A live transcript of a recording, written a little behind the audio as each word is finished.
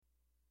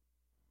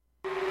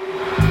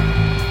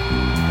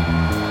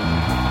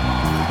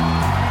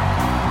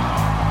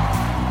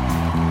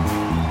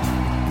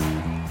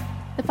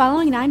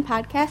following 9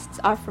 podcasts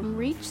are from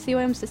Reach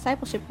COM's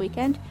Discipleship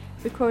Weekend,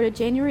 recorded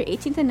January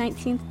 18th and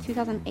 19th,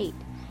 2008.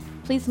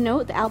 Please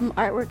note the album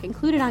artwork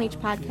included on each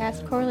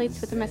podcast correlates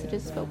with the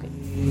messages spoken.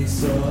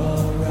 It's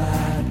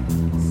alright,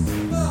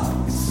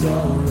 it's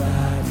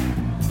alright.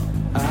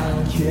 I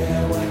don't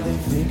care what they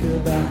think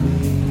about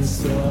me.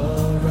 It's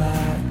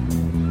alright,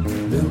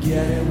 they'll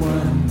get it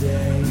one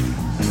day.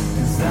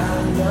 'Cause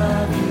I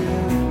love you,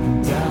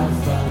 and I'll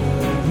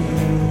follow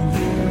you.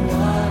 You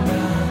are my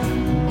life.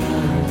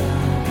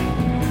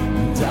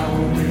 And I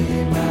will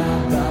read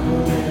my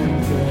Bible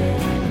and pray.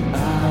 I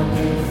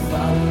will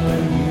follow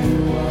you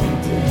all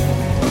day.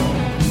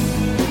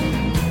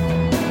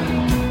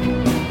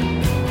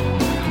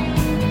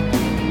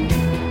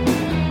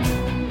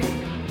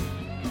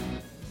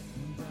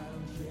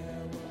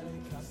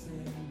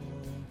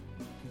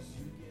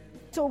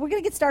 So we're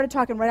going to get started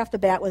talking right off the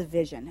bat with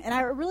vision. And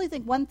I really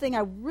think one thing I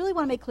really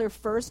want to make clear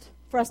first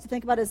for us to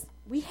think about is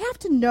we have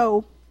to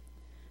know,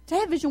 to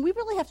have vision, we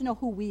really have to know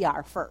who we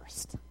are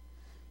first.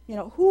 You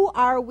know, who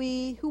are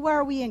we? Who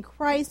are we in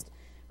Christ?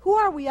 Who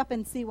are we up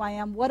in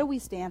CYM? What do we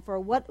stand for?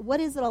 What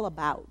is it all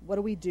about? What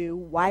do we do?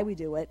 Why we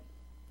do it?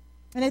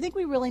 And I think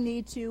we really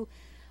need to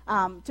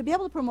be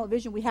able to promote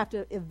vision, we have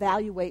to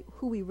evaluate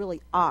who we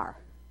really are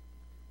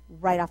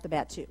right off the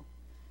bat too.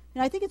 You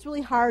know, I think it's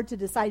really hard to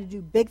decide to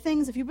do big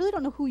things if you really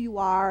don't know who you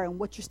are and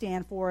what you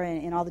stand for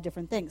and all the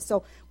different things.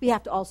 So we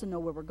have to also know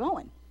where we're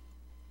going.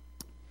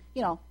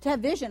 You know, to have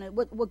vision,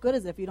 what good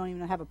is it if you don't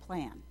even have a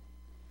plan?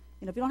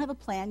 You know, if you don't have a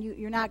plan,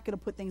 you're not going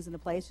to put things into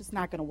place. It's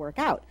not going to work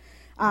out.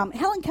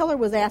 Helen Keller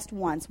was asked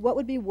once, what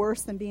would be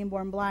worse than being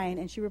born blind?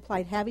 And she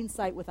replied, having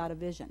sight without a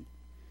vision.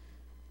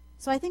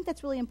 So I think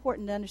that's really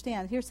important to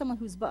understand. Here's someone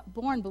who's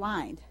born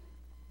blind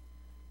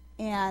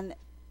and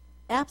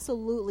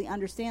absolutely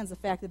understands the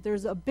fact that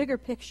there's a bigger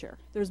picture.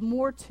 There's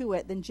more to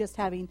it than just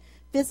having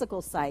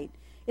physical sight.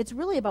 It's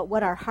really about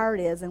what our heart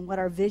is and what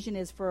our vision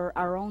is for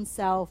our own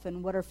self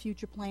and what our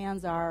future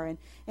plans are and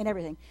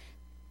everything.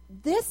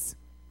 This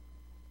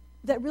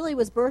that really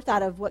was birthed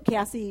out of what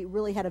Cassie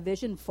really had a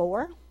vision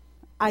for,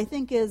 I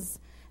think is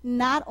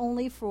not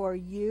only for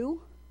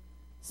you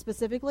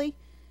specifically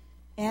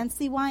and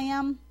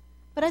CYM,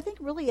 but I think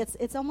really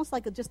it's almost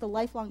like just a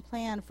lifelong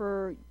plan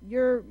for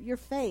your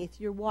faith,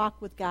 your walk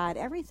with God,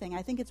 everything.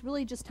 I think it's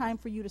really just time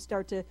for you to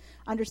start to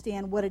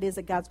understand what it is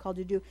that God's called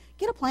you to do.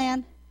 Get a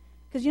plan,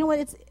 because you know what?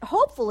 It's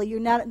hopefully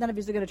none of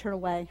you are going to turn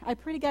away. I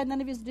pray to God none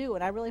of you do,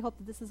 and I really hope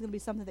that this is going to be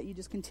something that you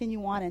just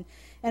continue on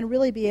and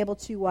really be able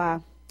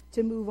to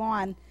move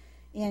on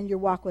in your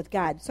walk with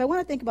God. So I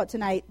want to think about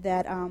tonight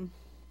that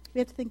we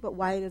have to think about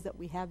why it is that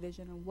we have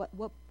vision and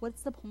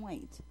what's the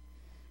point.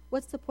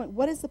 What's the point?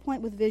 What is the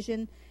point with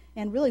vision?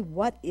 And really,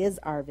 what is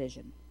our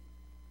vision?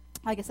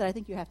 Like I said, I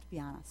think you have to be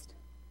honest.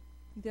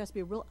 I think there has to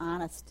be a real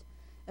honest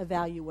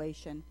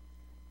evaluation.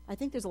 I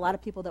think there's a lot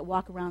of people that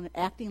walk around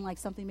acting like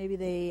something maybe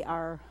they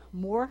are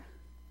more,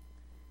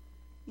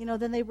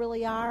 than they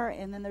really are.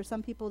 And then there's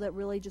some people that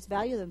really just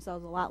value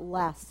themselves a lot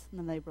less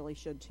than they really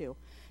should too.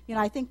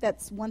 I think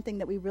that's one thing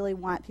that we really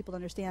want people to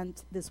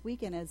understand this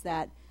weekend is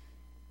that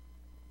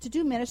to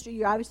do ministry,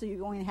 you're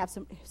going to have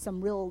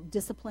some real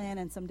discipline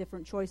and some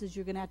different choices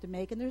you're going to have to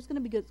make, and there's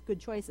going to be good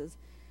choices.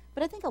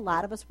 But I think a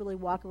lot of us really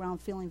walk around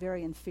feeling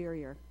very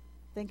inferior,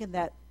 thinking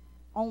that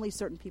only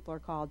certain people are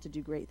called to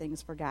do great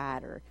things for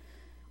God, or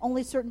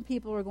only certain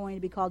people are going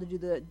to be called to do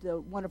the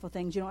wonderful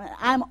things.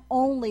 I'm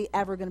only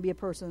ever going to be a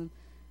person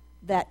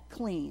that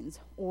cleans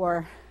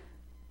or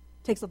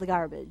takes out the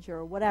garbage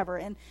or whatever.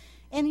 And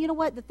you know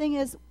what? The thing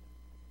is,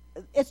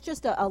 it's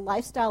just a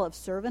lifestyle of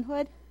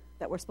servanthood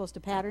that we're supposed to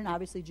pattern.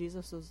 Obviously,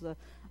 Jesus was the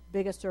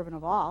biggest servant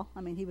of all.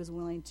 I mean, he was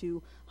willing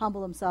to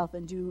humble himself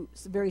and do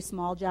very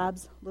small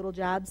jobs, little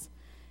jobs.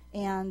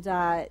 And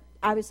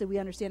obviously, we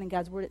understand in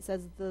God's Word, it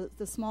says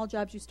the small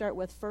jobs you start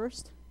with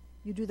first,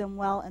 you do them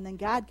well, and then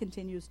God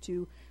continues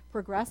to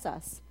progress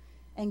us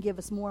and give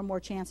us more and more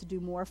chance to do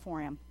more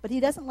for him. But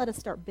he doesn't let us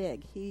start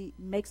big. He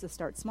makes us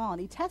start small,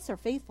 and he tests our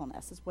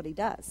faithfulness is what he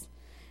does.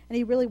 And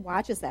he really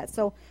watches that.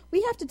 So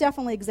we have to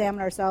definitely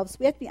examine ourselves.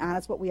 We have to be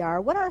honest what we are.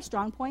 What are our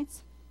strong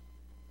points?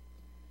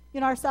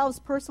 Ourselves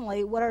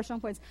personally, what are our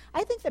strong points?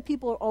 I think that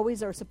people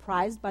always are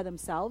surprised by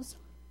themselves,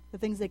 the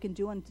things they can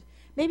do, and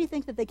maybe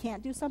think that they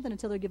can't do something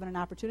until they're given an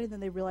opportunity, then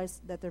they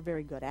realize that they're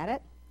very good at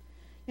it.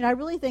 I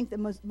really think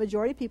the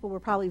majority of people were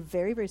probably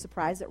very, very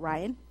surprised at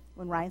Ryan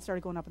when Ryan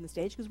started going up on the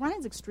stage, because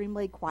Ryan's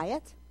extremely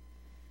quiet.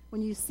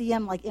 When you see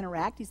him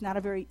interact, he's not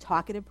a very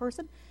talkative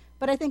person.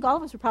 But I think all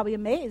of us were probably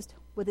amazed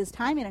with his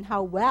timing and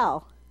how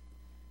well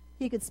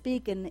he could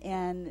speak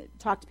and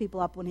talk to people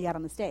up when he got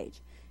on the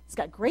stage. He's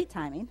got great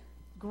timing,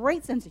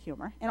 great sense of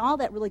humor, and all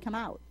that really come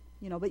out.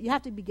 But you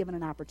have to be given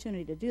an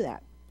opportunity to do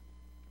that.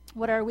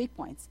 What are our weak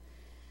points?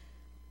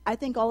 I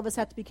think all of us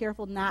have to be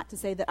careful not to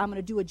say that I'm going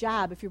to do a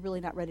job if you're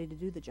really not ready to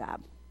do the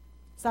job.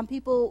 Some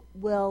people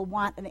will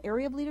want an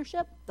area of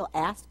leadership. They'll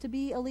ask to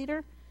be a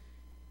leader,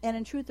 and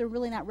in truth, they're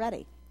really not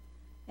ready.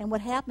 And what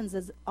happens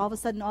is all of a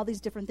sudden all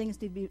these different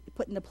things need to be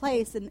put into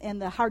place,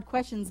 and the hard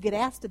questions get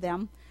asked to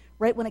them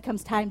right when it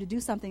comes time to do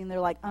something, and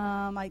they're like,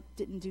 I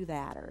didn't do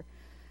that,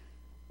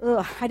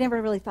 or I never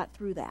really thought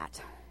through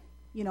that.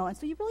 And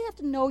so you really have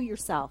to know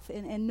yourself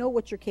and know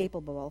what you're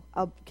capable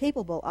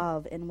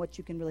of and what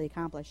you can really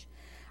accomplish.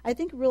 I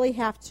think you really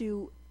have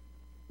to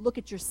look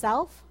at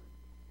yourself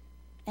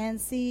and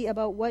see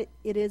about what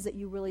it is that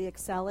you really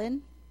excel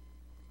in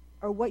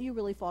or what you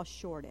really fall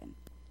short in.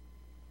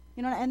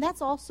 And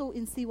that's also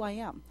in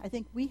CYM. I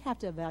think we have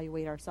to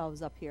evaluate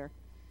ourselves up here.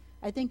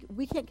 I think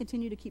we can't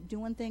continue to keep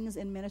doing things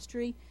in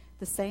ministry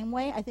the same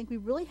way. I think we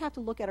really have to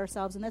look at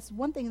ourselves, and that's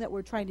one thing that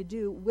we're trying to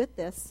do with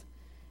this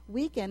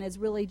weekend is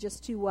really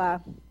just to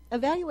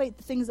evaluate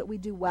the things that we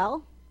do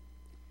well.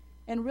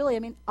 And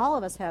really, all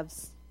of us have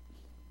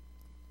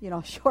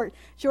short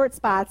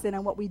spots in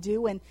on what we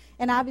do, and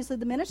obviously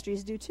the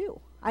ministries do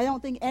too. I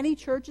don't think any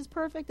church is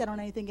perfect. I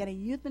don't think any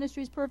youth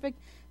ministry is perfect.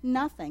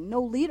 Nothing.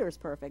 No leader is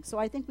perfect. So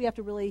I think we have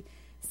to really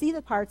see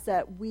the parts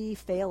that we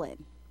fail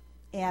in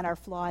and are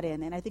flawed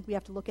in, and I think we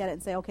have to look at it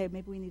and say, okay,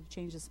 maybe we need to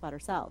change this about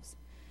ourselves.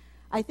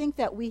 I think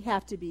that we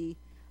have to be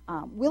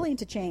willing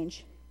to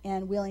change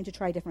and willing to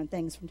try different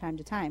things from time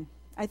to time.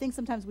 I think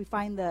sometimes we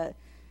find the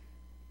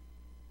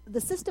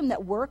system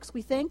that works,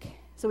 we think,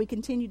 so we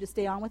continue to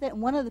stay on with it.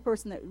 And one of the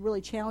person that really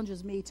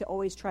challenges me to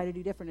always try to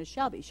do different is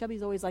Shelby.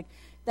 Shelby's always like,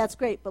 that's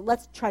great, but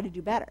let's try to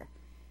do better.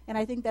 And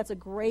I think that's a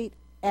great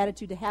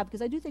attitude to have,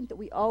 because I do think that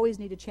we always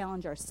need to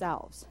challenge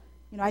ourselves.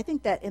 I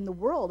think that in the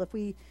world, if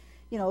we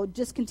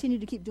just continue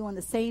to keep doing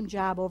the same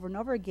job over and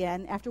over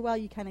again, after a while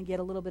you kind of get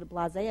a little bit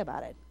blasé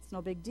about it. It's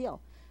no big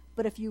deal.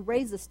 But if you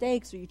raise the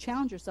stakes or you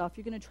challenge yourself,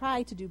 you're going to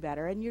try to do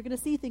better, and you're going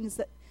to see things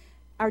that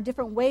are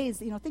different ways.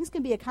 Things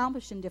can be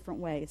accomplished in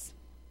different ways.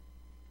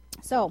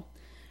 So,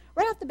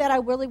 right off the bat, I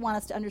really want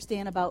us to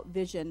understand about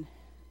vision,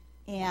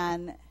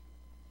 and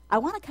I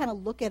want to kind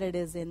of look at it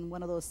as in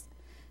one of those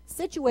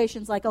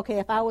situations like, okay,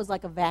 if I was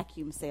like a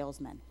vacuum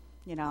salesman,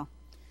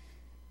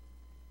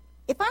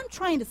 if I'm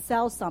trying to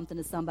sell something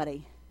to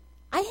somebody,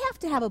 I have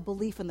to have a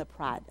belief in the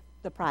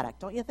product,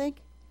 don't you think?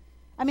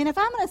 If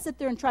I'm going to sit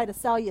there and try to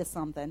sell you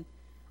something,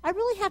 I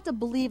really have to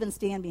believe and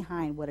stand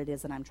behind what it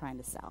is that I'm trying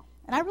to sell.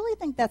 And I really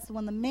think that's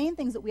one of the main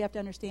things that we have to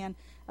understand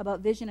about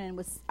vision and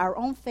with our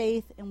own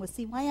faith and with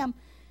CYM.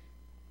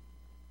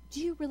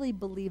 Do you really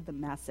believe the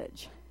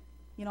message?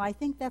 I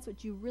think that's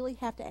what you really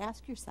have to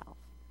ask yourself.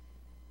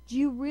 Do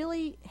you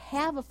really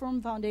have a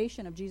firm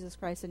foundation of Jesus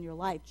Christ in your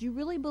life? Do you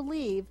really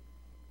believe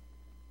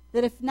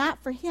that if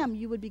not for him,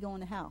 you would be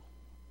going to hell?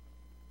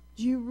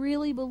 Do you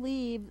really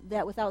believe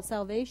that without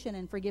salvation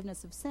and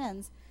forgiveness of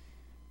sins,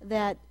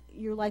 that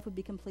your life would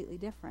be completely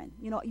different?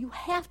 You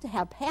have to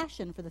have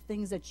passion for the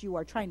things that you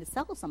are trying to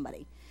sell to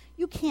somebody.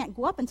 You can't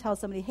go up and tell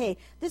somebody, hey,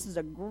 this is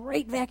a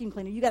great vacuum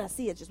cleaner. You got to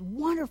see it. It's just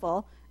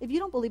wonderful. If you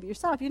don't believe it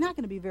yourself, you're not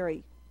going to be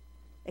very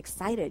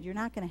excited. You're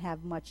not going to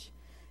have much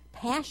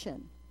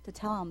passion to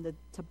tell them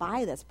to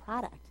buy this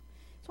product.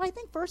 So I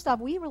think, first off,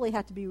 we really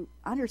have to be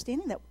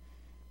understanding that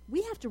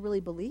we have to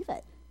really believe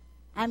it.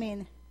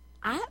 I'm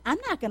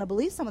not going to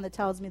believe someone that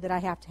tells me that I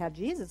have to have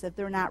Jesus if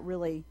they're not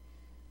really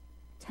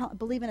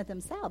believing it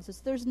themselves.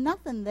 If there's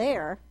nothing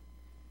there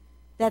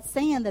that's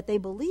saying that they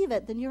believe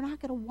it, then you're not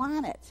going to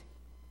want it.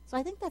 So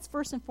I think that's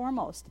first and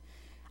foremost.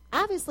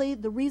 Obviously,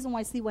 the reason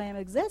why CYM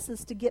exists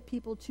is to get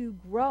people to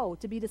grow,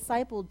 to be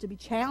discipled, to be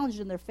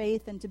challenged in their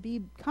faith, and to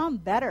become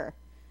better,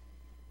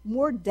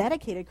 more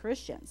dedicated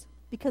Christians.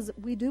 Because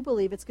we do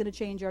believe it's going to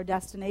change our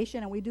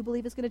destination, and we do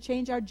believe it's going to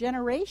change our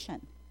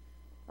generation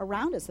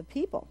around us of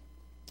people.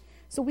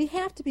 So we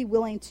have to be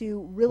willing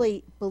to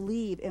really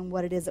believe in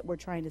what it is that we're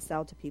trying to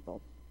sell to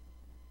people.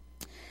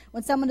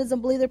 When someone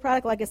doesn't believe their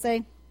product, like I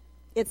say,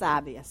 it's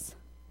obvious.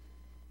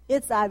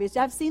 It's obvious.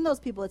 I've seen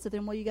those people that sit there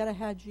and, well, you got to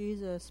have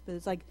Jesus, but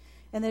it's like,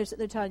 and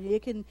they're telling you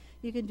can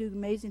do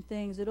amazing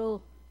things.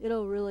 It'll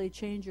really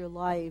change your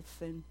life,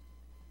 and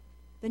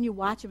then you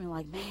watch them and you're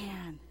like,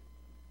 man,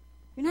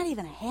 you're not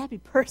even a happy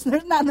person.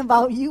 There's nothing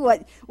about you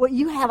what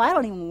you have. I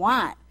don't even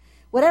want.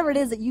 Whatever it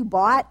is that you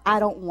bought, I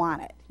don't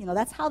want it.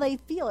 That's how they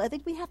feel. I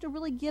think we have to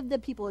really give the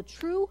people a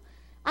true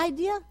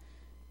idea,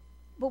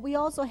 but we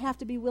also have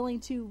to be willing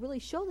to really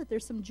show that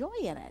there's some joy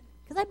in it.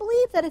 Because I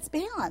believe that it's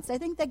balanced. I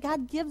think that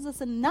God gives us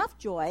enough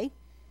joy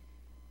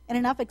and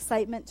enough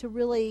excitement to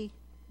really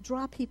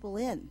draw people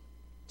in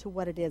to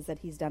what it is that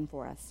he's done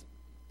for us.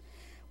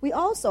 We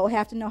also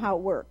have to know how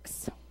it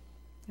works.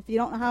 If you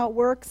don't know how it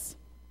works,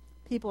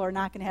 people are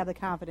not going to have the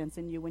confidence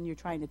in you when you're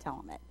trying to tell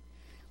them it.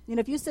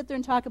 If you sit there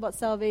and talk about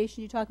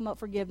salvation, you talk about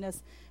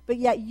forgiveness, but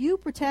yet you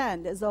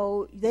pretend as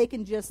though they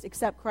can just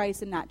accept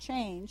Christ and not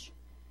change,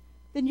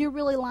 then you're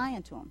really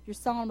lying to them. You're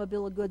selling them a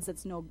bill of goods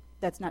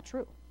that's not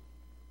true.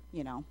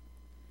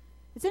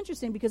 It's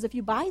interesting because if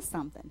you buy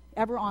something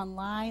ever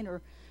online or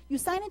you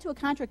sign into a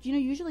contract,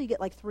 usually you get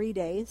like 3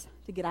 days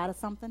to get out of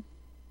something.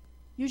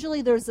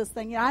 Usually there's this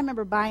thing. I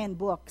remember buying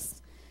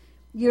books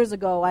years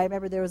ago. I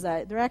remember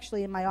they're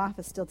actually in my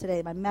office still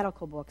today, my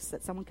medical books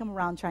that someone come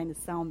around trying to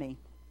sell me.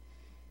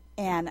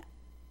 And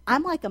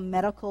I'm like a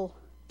medical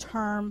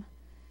term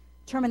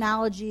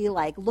terminology,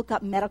 like look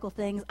up medical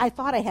things. I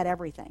thought I had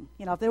everything.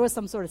 You know, if there was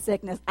some sort of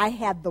sickness, I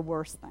had the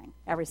worst thing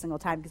every single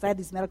time because I had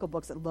these medical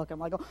books that look. I'm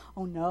like,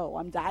 oh no,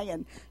 I'm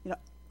dying. You know,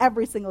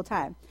 every single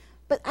time.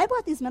 But I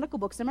bought these medical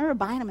books. I remember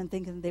buying them and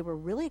thinking they were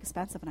really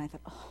expensive, and I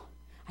thought, oh,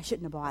 I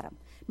shouldn't have bought them.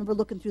 I remember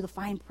looking through the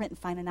fine print and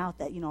finding out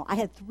that, you know, I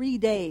had 3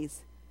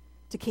 days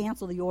to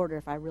cancel the order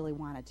if I really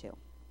wanted to.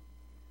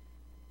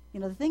 You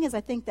know, the thing is,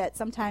 I think that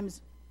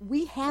sometimes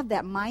we have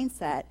that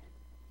mindset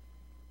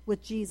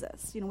with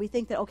Jesus. You know, we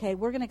think that, okay,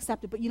 we're going to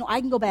accept it, but, you know, I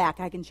can go back,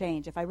 I can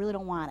change if I really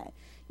don't want it.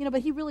 You know,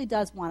 but he really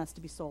does want us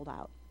to be sold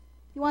out.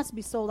 He wants to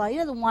be sold out. He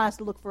doesn't want us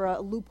to look for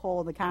a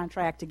loophole in the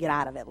contract to get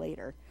out of it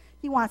later.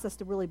 He wants us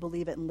to really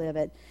believe it and live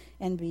it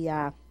and be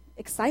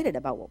excited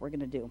about what we're going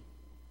to do.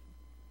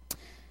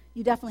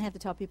 You definitely have to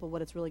tell people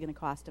what it's really going to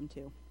cost them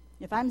to.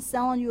 If I'm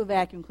selling you a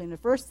vacuum cleaner,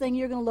 the first thing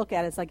you're going to look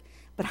at is like,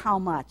 but how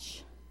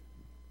much?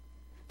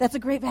 That's a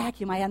great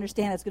vacuum. I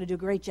understand it's going to do a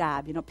great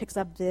job. You know, it picks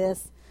up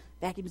this,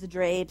 vacuums the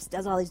drapes,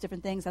 does all these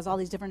different things, has all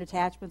these different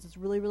attachments. It's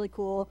really, really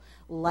cool.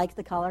 Like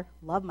the color.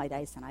 Love my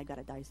Dyson. I got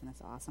a Dyson.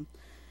 It's awesome.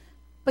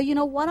 But you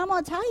know what I'm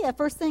going to tell you?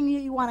 First thing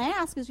you want to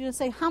ask is you're going to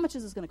say, how much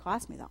is this going to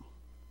cost me, though?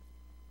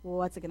 Well,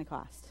 what's it going to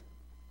cost?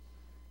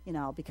 You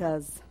know,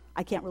 because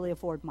I can't really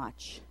afford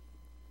much.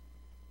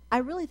 I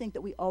really think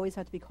that we always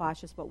have to be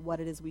cautious about what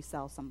it is we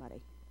sell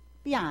somebody.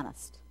 Be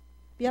honest.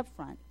 Be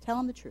upfront. Tell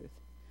them the truth.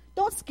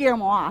 Don't scare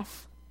them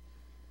off.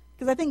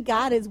 Because I think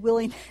God is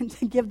willing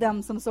to give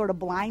them some sort of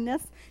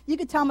blindness. You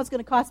could tell them it's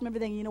going to cost them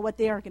everything. You know what?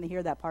 They aren't going to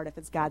hear that part if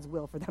it's God's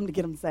will for them to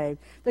get them saved.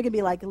 They're going to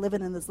be like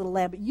living in this little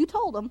land. But you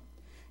told them.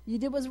 You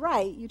did what's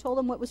right. You told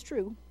them what was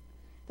true.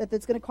 That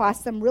it's going to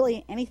cost them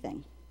really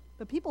anything.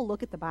 But people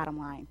look at the bottom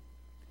line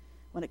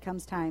when it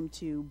comes time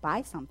to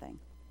buy something.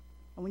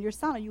 And when you're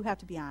selling, you have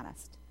to be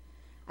honest.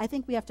 I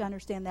think we have to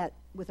understand that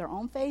with our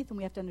own faith, and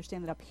we have to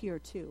understand that up here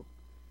too.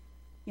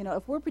 You know,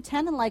 if we're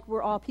pretending like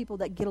we're all people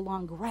that get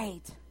along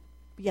great,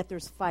 but yet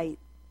there's fight,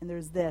 and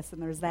there's this,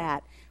 and there's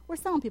that, we're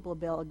selling people a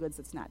bill of goods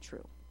that's not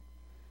true.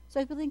 So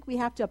I think we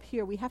have to, up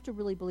here, we have to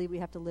really believe, we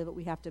have to live it,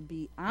 we have to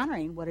be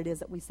honoring what it is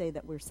that we say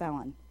that we're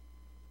selling.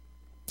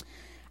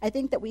 I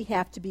think that we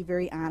have to be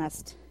very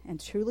honest and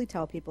truly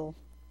tell people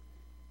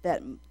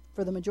that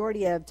for the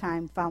majority of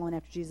time following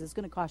after Jesus is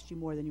going to cost you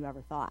more than you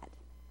ever thought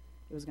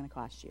it was going to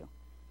cost you.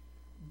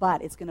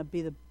 But it's going to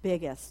be the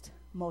biggest,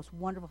 most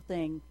wonderful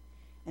thing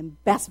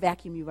and best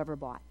vacuum you've ever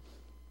bought.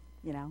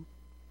 You know?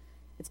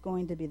 It's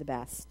going to be the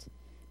best.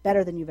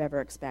 Better than you've ever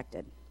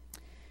expected.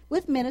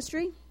 With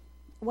ministry,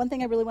 one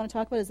thing I really want to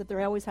talk about is that there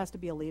always has to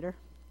be a leader.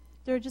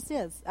 There just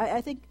is.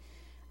 I think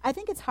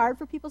it's hard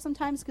for people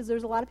sometimes because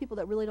there's a lot of people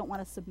that really don't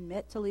want to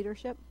submit to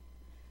leadership.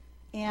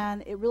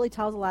 And it really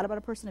tells a lot about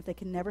a person if they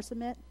can never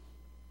submit.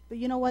 But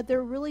you know what?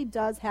 There really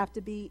does have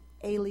to be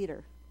a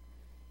leader.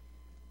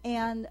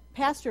 And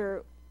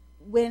Pastor,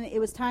 when it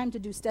was time to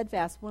do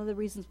Steadfast, one of the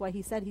reasons why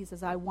he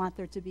says, I want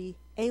there to be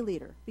a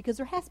leader. Because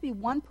there has to be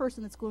one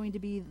person that's going to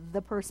be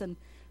the person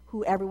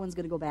who everyone's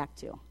going to go back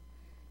to.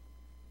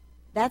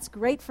 That's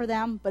great for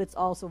them, but it's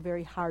also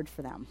very hard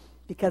for them.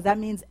 Because that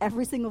means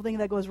every single thing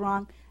that goes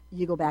wrong,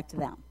 you go back to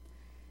them.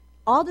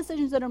 All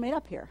decisions that are made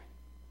up here.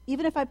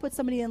 Even if I put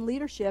somebody in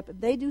leadership, if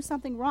they do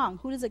something wrong,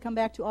 who does it come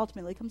back to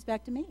ultimately? It comes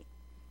back to me.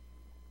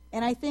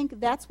 And I think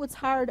that's what's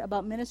hard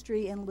about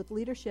ministry and with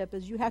leadership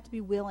is you have to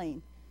be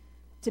willing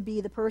to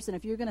be the person.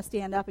 If you're going to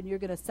stand up and you're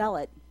going to sell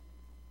it,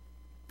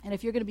 and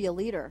if you're going to be a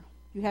leader,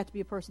 you have to be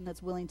a person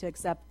that's willing to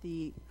accept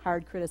the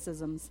hard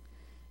criticisms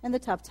and the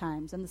tough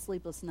times and the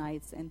sleepless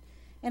nights and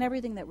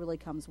everything that really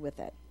comes with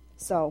it.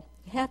 So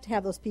you have to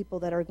have those people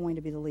that are going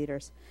to be the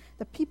leaders.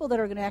 The people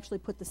that are going to actually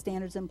put the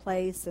standards in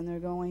place and they're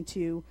going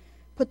to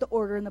put the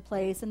order in the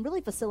place and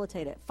really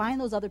facilitate it. Find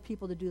those other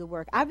people to do the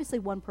work. Obviously,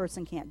 one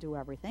person can't do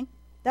everything.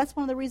 That's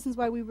one of the reasons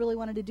why we really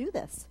wanted to do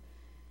this,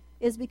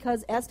 is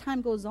because as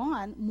time goes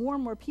on, more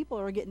and more people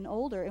are getting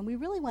older, and we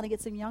really want to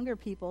get some younger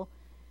people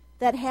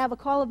that have a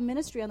call of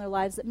ministry on their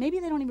lives that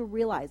maybe they don't even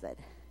realize it.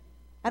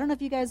 I don't know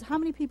if you guys, how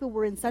many people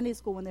were in Sunday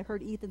school when they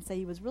heard Ethan say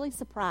he was really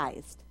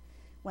surprised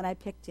when I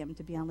picked him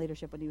to be on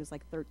leadership when he was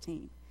like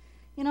 13.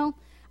 You know,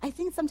 I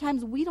think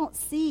sometimes we don't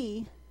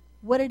see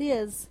what it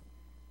is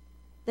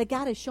that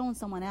God has shown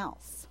someone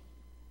else,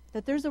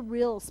 that there's a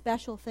real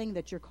special thing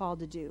that you're called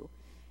to do.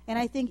 And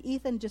I think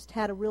Ethan just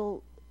had a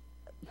real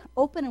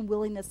open and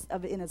willingness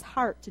in his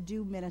heart to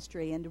do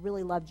ministry and to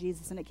really love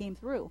Jesus, and it came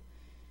through.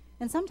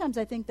 And sometimes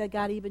I think that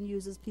God even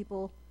uses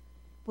people,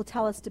 will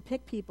tell us to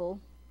pick people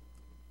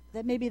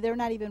that maybe they're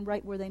not even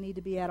right where they need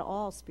to be at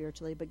all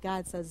spiritually, but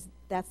God says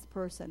that's the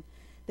person.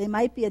 They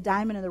might be a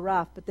diamond in the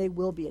rough, but they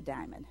will be a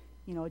diamond.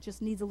 You know, it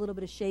just needs a little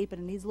bit of shape,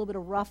 and it needs a little bit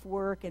of rough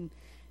work, and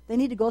they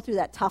need to go through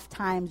that tough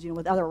times, you know,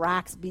 with other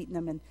rocks beating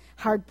them and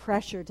hard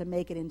pressure to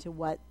make it into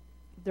what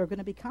they're going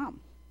to become.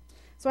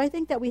 So I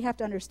think that we have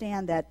to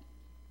understand that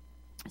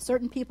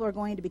certain people are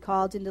going to be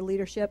called into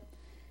leadership,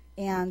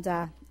 and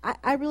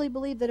I really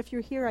believe that if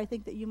you're here, I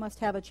think that you must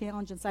have a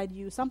challenge inside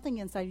you, something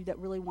inside you that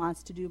really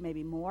wants to do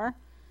maybe more,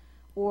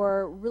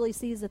 or really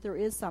sees that there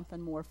is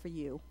something more for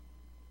you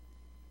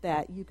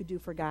that you could do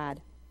for God.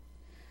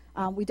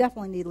 We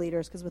definitely need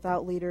leaders, because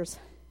without leaders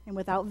and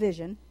without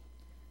vision,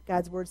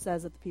 God's word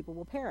says that the people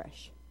will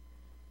perish.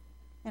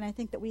 And I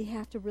think that we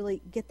have to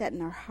really get that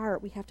in our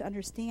heart. We have to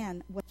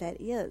understand what that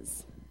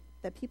is,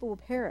 that people will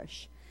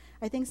perish.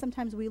 I think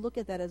sometimes we look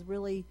at that as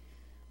really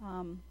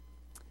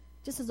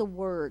just as a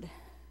word.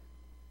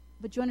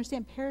 But you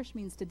understand, perish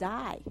means to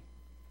die.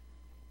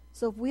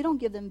 So if we don't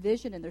give them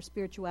vision in their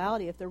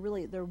spirituality, if they're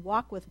really, their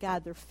walk with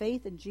God, their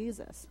faith in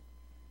Jesus,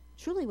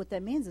 truly what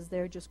that means is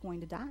they're just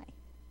going to die.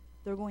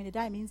 They're going to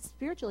die. It means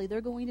spiritually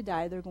they're going to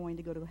die. They're going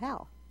to go to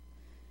hell.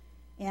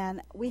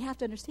 And we have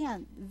to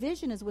understand,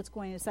 vision is what's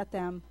going to set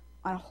them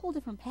on a whole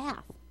different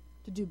path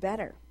to do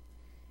better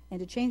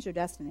and to change their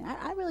destiny.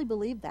 I really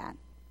believe that.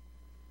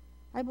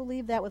 I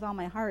believe that with all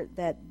my heart,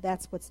 that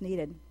that's what's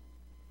needed.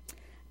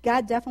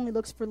 God definitely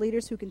looks for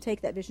leaders who can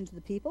take that vision to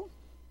the people.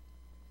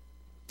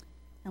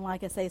 And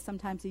like I say,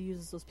 sometimes he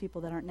uses those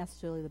people that aren't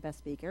necessarily the best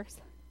speakers.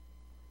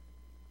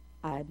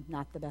 I'm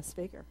not the best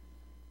speaker.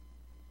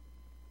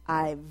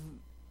 I've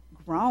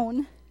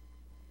grown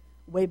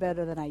way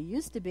better than I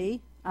used to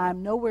be.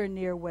 I'm nowhere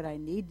near what I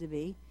need to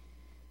be.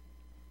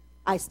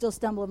 I still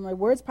stumble in my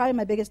words. Probably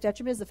my biggest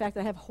detriment is the fact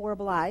that I have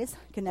horrible eyes,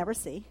 can never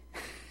see.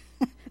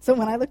 So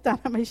when I look down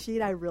on my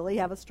sheet, I really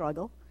have a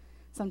struggle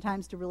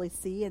sometimes to really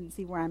see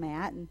where I'm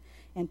at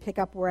and pick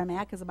up where I'm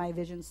at because my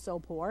vision's so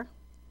poor.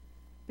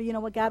 But you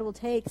know what? God will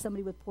take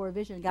somebody with poor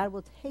vision. God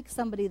will take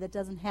somebody that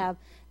doesn't have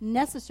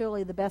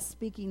necessarily the best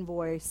speaking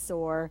voice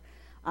or,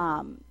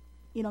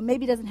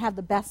 maybe doesn't have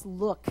the best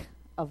look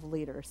of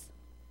leaders.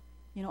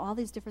 All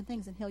these different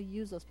things, and he'll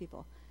use those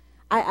people.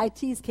 I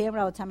tease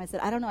Cameron all the time. I said,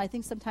 I don't know, I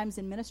think sometimes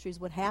in ministries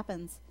what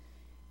happens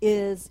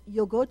is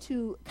you'll go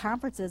to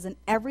conferences and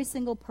every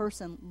single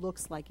person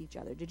looks like each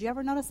other. Did you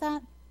ever notice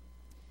that?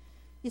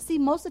 You see,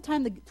 most of the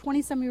time the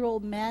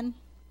 20-some-year-old men,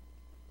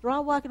 they're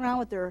all walking around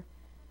with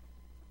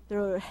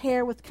their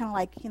hair with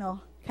kind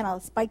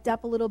of spiked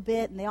up a little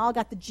bit, and they all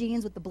got the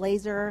jeans with the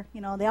blazer,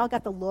 they all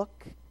got the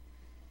look.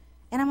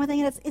 And I'm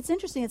thinking, it's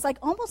interesting. It's like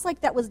almost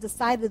like that was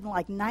decided in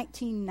like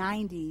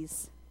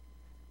 1990s,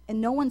 and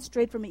no one's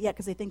strayed from it yet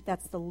because they think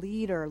that's the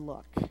leader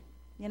look.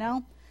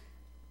 I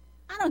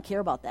don't care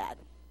about that.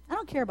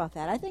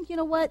 I think, you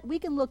know what? We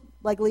can look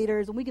like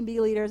leaders, and we can be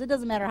leaders. It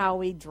doesn't matter how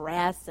we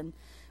dress, and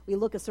we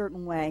look a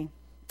certain way.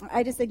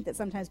 I just think that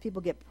sometimes people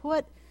get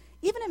put,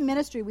 even in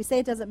ministry, we say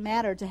it doesn't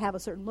matter to have a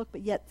certain look,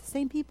 but yet the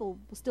same people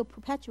will still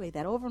perpetuate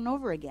that over and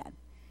over again.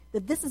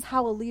 That this is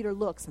how a leader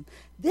looks, and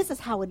this is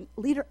how a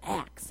leader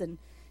acts, and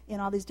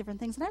all these different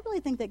things. And I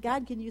really think that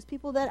God can use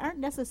people that aren't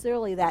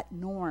necessarily that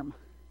norm,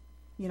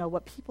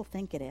 what people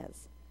think it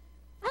is.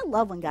 I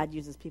love when God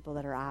uses people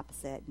that are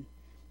opposite and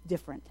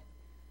different.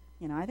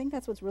 I think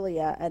that's what's really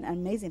an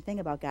amazing thing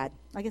about God.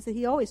 Like I said,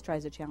 he always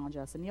tries to challenge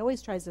us, and he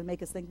always tries to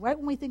make us think, right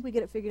when we think we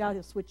get it figured out,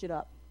 he'll switch it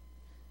up.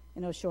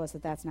 And he'll show us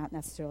that that's not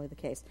necessarily the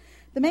case.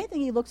 The main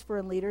thing he looks for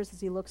in leaders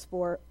is he looks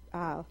for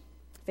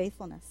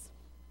faithfulness.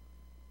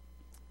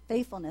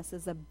 Faithfulness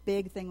is a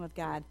big thing with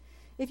God.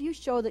 If you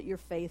show that you're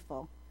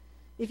faithful,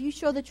 if you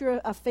show that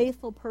you're a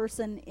faithful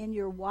person in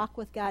your walk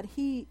with God,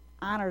 he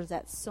honors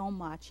that so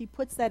much. He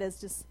puts that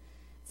as just,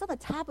 it's on the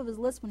top of his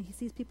list when he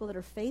sees people that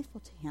are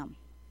faithful to him.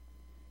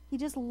 He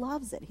just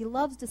loves it. He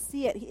loves to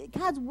see it.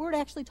 God's word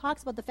actually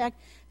talks about the fact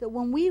that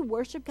when we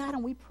worship God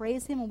and we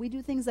praise him and we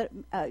do things that,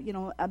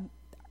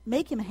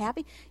 make him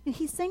happy,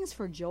 he sings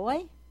for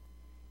joy.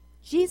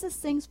 Jesus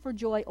sings for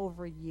joy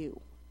over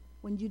you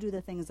when you do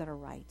the things that are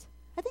right.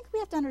 I think we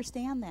have to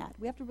understand that.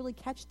 We have to really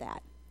catch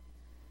that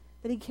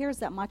he cares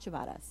that much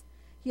about us.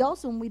 He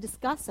also, when we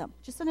discuss him,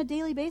 just on a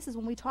daily basis,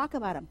 when we talk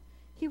about him,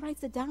 he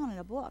writes it down in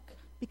a book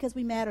because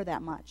we matter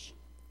that much.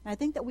 And I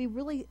think that we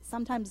really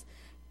sometimes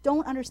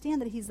don't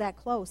understand that he's that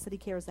close, that he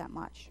cares that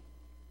much.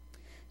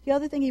 The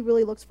other thing he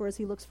really looks for is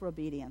he looks for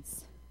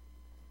obedience.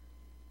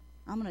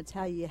 I'm going to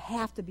tell you, you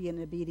have to be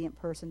an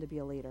obedient person to be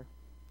a leader.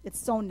 It's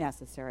so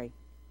necessary.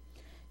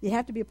 You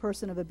have to be a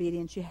person of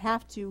obedience. You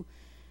have to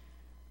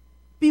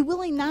be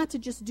willing not to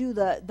just do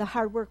the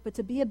hard work, but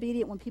to be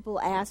obedient when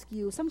people ask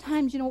you.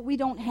 Sometimes, we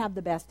don't have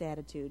the best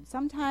attitude.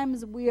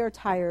 Sometimes we are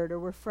tired or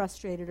we're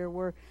frustrated or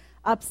we're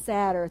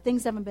upset or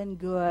things haven't been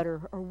good or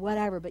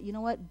whatever. But you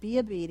know what? Be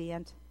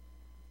obedient.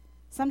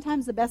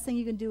 Sometimes the best thing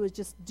you can do is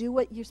just do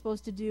what you're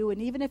supposed to do.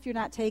 And even if you're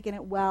not taking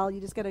it well,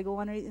 you just got to go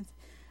underneath and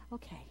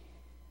okay.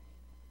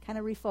 Kind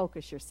of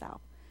refocus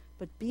yourself.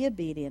 But be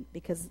obedient,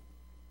 because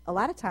a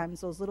lot of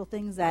times those little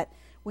things that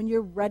when you're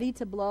ready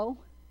to blow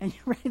and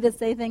you're ready to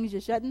say things you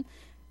shouldn't,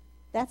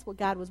 that's what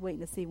God was waiting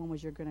to see when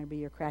was you're going to be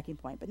your cracking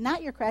point. But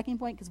not your cracking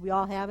point, because we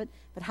all have it,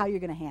 but how you're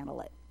going to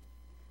handle it.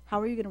 How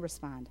are you going to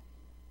respond?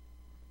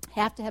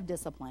 Have to have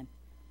discipline.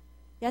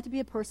 You have to be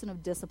a person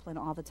of discipline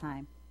all the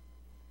time.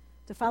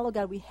 To follow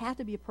God, we have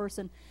to be a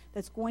person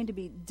that's going to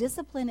be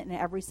disciplined in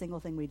every single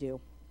thing we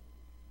do.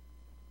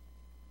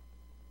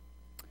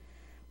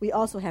 We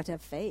also have to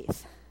have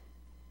faith.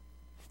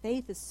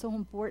 Faith is so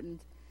important.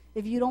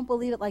 If you don't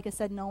believe it, like I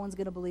said, no one's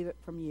going to believe it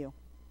from you.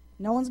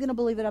 No one's going to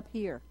believe it up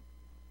here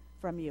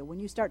from you. When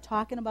you start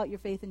talking about your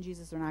faith in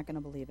Jesus, they're not going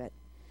to believe it.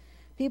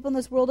 People in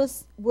this world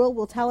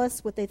will tell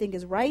us what they think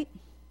is right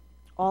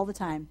all the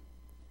time.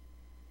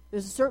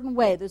 There's a certain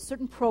way, there's a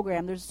certain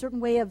program, there's a certain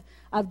way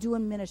of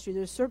doing ministry,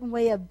 there's a certain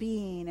way of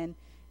being,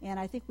 and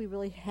I think we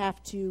really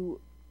have to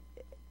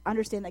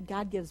understand that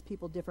God gives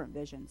people different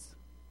visions.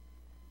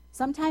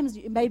 Sometimes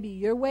it may be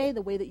your way,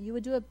 the way that you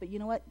would do it, but you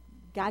know what?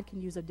 God can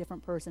use a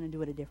different person and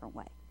do it a different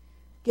way.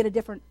 Get a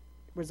different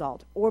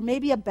result, or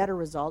maybe a better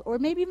result, or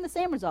maybe even the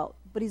same result,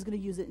 but he's going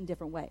to use it in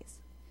different ways.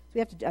 So we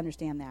have to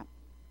understand that.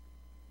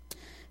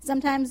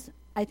 Sometimes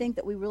I think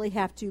that we really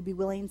have to be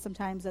willing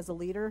sometimes as a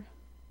leader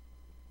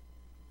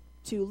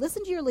to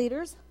listen to your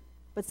leaders,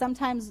 but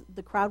sometimes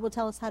the crowd will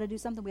tell us how to do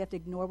something. We have to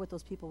ignore what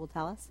those people will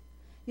tell us.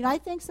 You know, I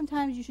think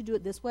sometimes you should do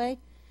it this way.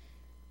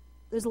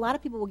 There's a lot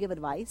of people who will give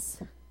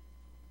advice.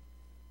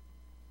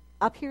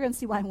 Up here in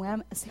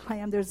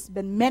CYM, there's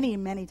been many,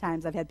 many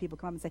times I've had people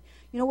come up and say,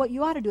 you know what,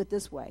 you ought to do it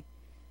this way.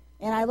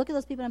 And I look at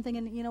those people and I'm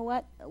thinking, you know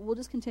what, we'll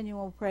just continue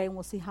and we'll pray and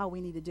we'll see how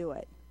we need to do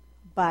it.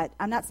 But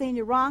I'm not saying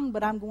you're wrong,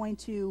 but I'm going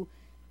to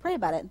pray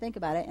about it and think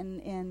about it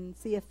and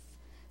see if...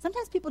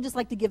 Sometimes people just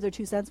like to give their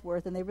 2 cents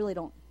worth, and they really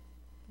don't.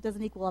 It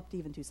doesn't equal up to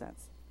even 2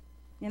 cents.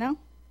 You know?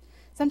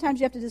 Sometimes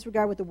you have to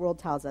disregard what the world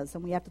tells us,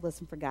 and we have to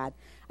listen for God.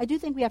 I do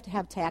think we have to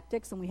have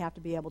tactics, and we have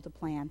to be able to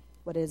plan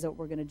what it is that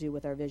we're going to do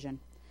with our vision,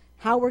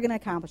 how we're going to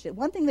accomplish it.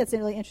 One thing that's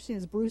really interesting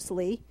is Bruce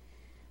Lee.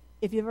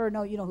 If you ever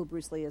know, you know who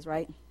Bruce Lee is,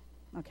 right?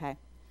 Okay.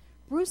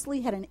 Bruce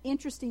Lee had an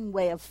interesting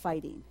way of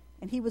fighting,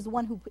 and he was the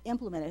one who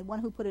implemented it,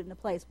 one who put it into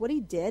place. What he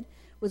did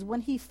was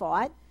when he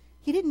fought,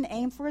 he didn't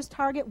aim for his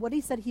target. What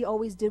he said he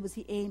always did was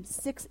he aimed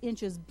 6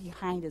 inches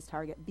behind his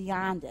target,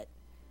 beyond it,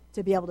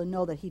 to be able to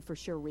know that he'd for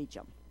sure reach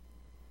him.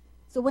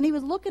 So when he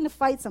was looking to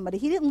fight somebody,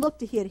 he didn't look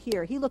to hit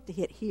here. He looked to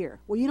hit here.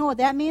 Well, you know what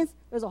that means?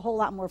 There's a whole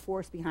lot more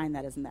force behind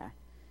that, isn't there?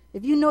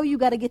 If you know you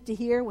got to get to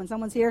here when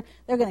someone's here,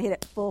 they're going to hit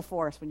it full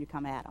force when you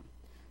come at them.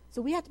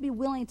 So we have to be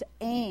willing to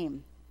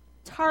aim,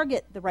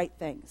 target the right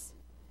things,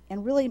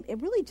 and really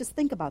just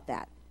think about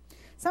that.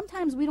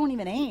 Sometimes we don't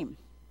even aim.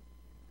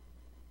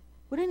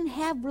 We didn't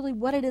have really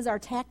what it is our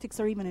tactics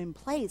are even in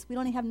place. We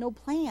don't even have no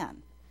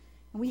plan.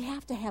 And we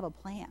have to have a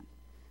plan.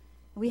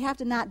 And we have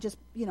to not just,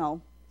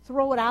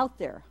 throw it out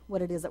there,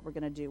 what it is that we're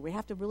going to do. We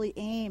have to really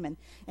aim and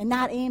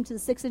not aim to the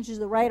 6 inches to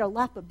the right or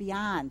left, but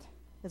beyond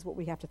is what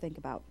we have to think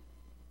about.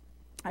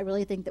 I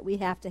really think that we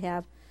have to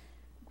have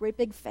great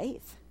big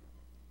faith.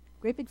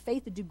 Great big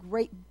faith to do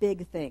great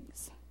big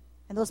things.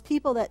 And those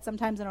people that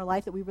sometimes in our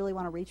life that we really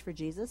want to reach for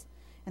Jesus,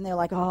 and they're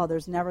like, oh,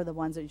 there's never the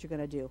ones that you're going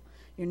to do.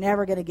 You're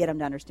never going to get them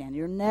to understand.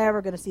 You're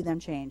never going to see them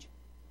change.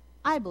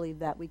 I believe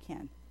that we can.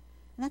 And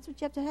that's what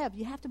you have to have.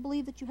 You have to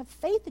believe that you have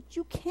faith that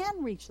you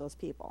can reach those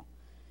people.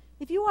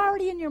 If you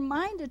already in your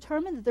mind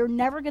determined that they're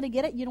never going to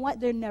get it, you know what?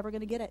 They're never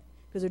going to get it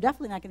because they're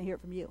definitely not going to hear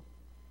it from you.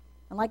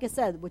 And like I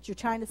said, what you're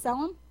trying to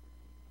sell them,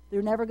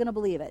 they're never going to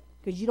believe it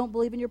because you don't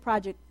believe in your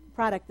product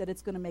that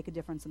it's going to make a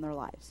difference in their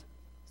lives.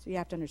 So you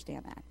have to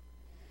understand that.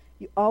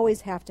 You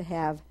always have to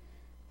have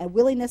a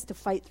willingness to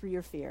fight through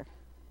your fear.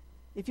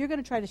 If you're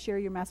going to try to share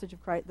your message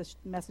of Christ, the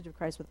message of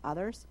Christ with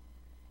others,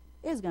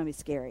 it's going to be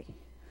scary.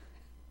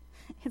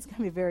 It's going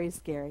to be very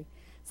scary.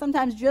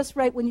 Sometimes just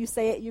right when you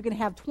say it, you're going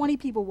to have 20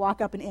 people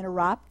walk up and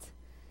interrupt.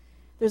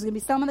 There's going to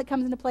be someone that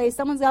comes into place.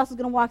 Someone else is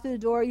going to walk through the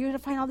door. You're going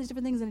to find all these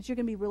different things, and you're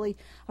going to be really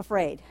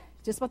afraid.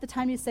 Just about the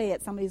time you say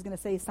it, somebody's going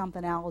to say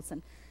something else,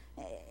 and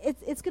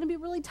it's going to be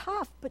really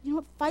tough. But you know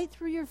what? Fight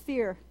through your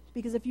fear.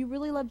 Because if you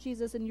really love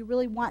Jesus and you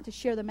really want to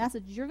share the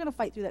message, you're going to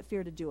fight through that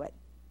fear to do it.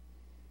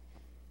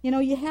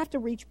 You have to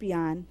reach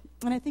beyond.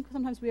 And I think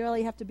sometimes we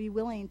really have to be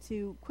willing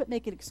to quit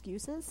making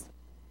excuses.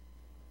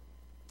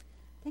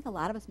 I think a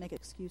lot of us make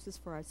excuses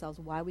for ourselves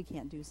why we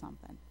can't do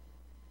something.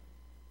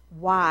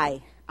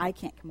 Why I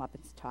can't come up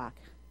and talk.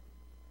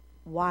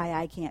 Why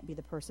I can't be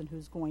the person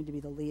who's going to be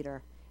the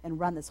leader and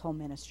run this whole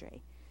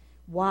ministry.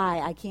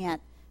 Why I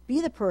can't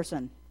be the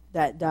person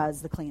that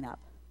does the cleanup.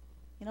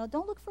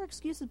 Don't look for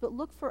excuses, but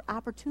look for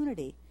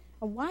opportunity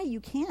and why you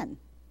can,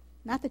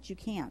 not that you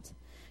can't.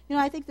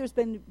 I think there's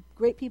been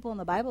great people in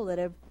the Bible that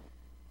have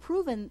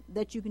proven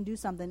that you can do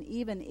something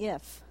even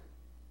if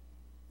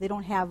they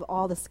don't have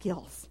all the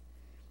skills.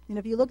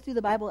 If you look through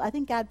the Bible, I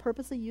think God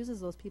purposely uses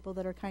those people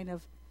that are kind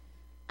of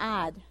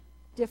odd,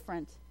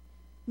 different,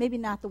 maybe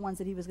not the ones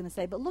that he was going to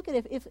say. But look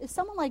at if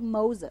someone like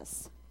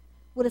Moses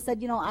would have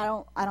said, I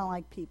don't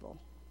like people.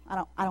 I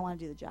don't want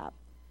to do the job.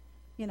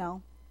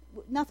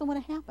 Nothing would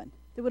have happened.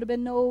 There would have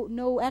been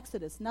no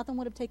Exodus. Nothing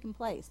would have taken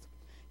place.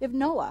 If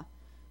Noah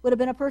would have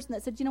been a person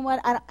that said, you know what,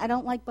 I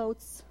don't like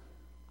boats.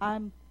 I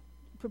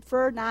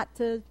prefer not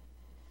to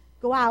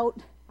go out.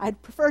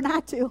 I'd prefer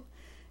not to,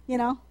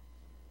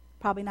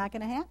 probably not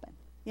going to happen.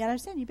 You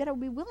understand? You better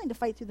be willing to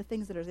fight through the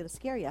things that are going to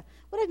scare you.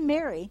 What if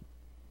Mary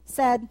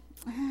said,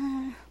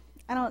 I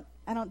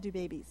don't do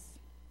babies.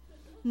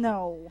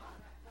 No,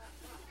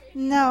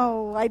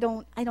 I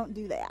don't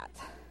do that.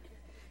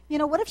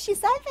 What if she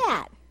said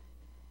that?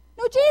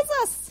 No,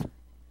 Jesus.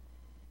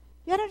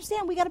 You got to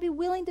understand, we got to be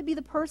willing to be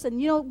the person.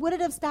 Would it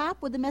have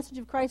stopped? Would the message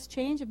of Christ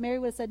change if Mary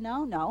would have said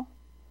no? No.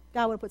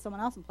 God would have put someone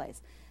else in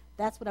place.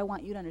 That's what I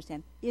want you to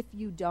understand. If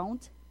you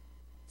don't,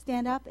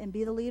 stand up and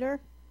be the leader,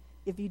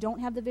 if you don't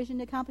have the vision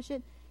to accomplish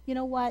it, you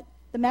know what?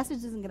 The message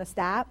isn't going to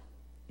stop.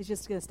 It's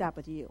just going to stop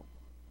with you.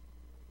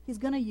 He's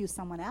going to use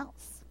someone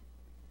else.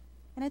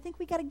 And I think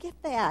we got to get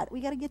that.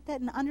 We got to get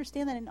that and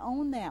understand that and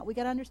own that. We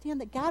got to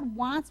understand that God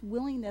wants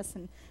willingness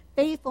and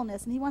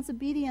faithfulness, and he wants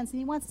obedience, and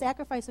he wants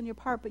sacrifice on your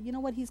part. But you know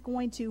what? He's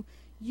going to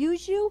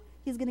use you.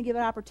 He's going to give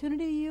an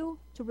opportunity to you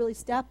to really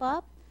step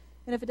up.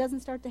 And if it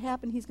doesn't start to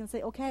happen, he's going to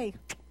say, okay,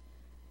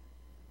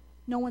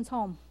 no one's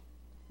home.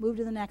 Move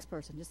to the next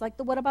person. Just like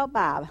the what about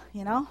Bob,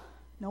 you know?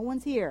 No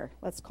one's here.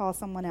 Let's call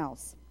someone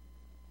else.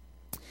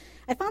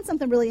 I found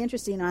something really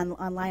interesting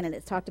online, and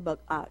it talked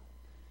about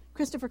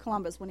Christopher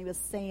Columbus when he was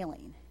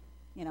sailing.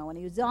 You know, when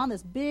he was on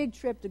this big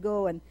trip to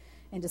go and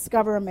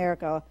discover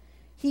America,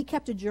 he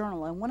kept a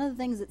journal. And one of the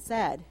things it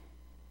said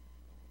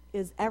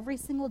is every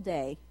single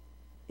day,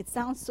 it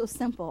sounds so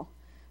simple,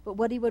 but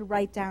what he would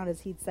write down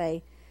is he'd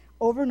say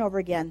over and over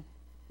again,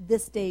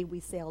 this day we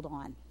sailed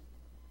on.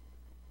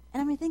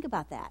 And I mean, think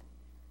about that.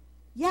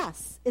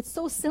 Yes, it's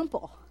so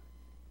simple,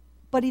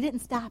 but he didn't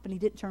stop and he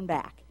didn't turn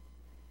back.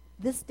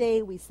 This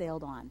day we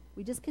sailed on.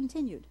 We just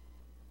continued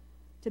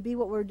to be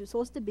what we're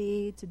supposed to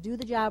be, to do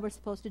the job we're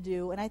supposed to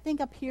do. And I think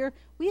up here,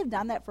 we have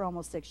done that for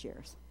almost 6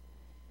 years.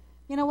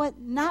 You know what?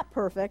 Not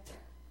perfect.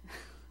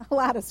 A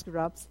lot of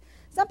screw-ups.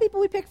 Some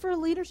people we picked for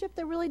leadership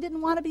that really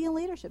didn't want to be in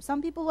leadership.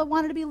 Some people that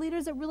wanted to be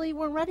leaders that really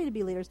weren't ready to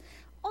be leaders.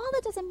 All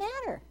that doesn't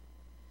matter.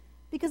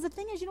 Because the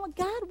thing is, you know what?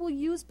 God will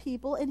use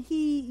people, and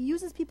he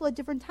uses people at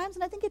different times.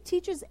 And I think it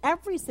teaches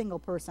every single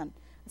person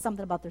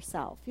something about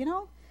themselves, you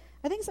know?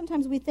 I think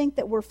sometimes we think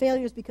that we're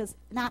failures because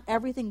not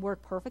everything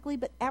worked perfectly,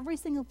 but every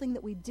single thing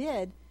that we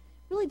did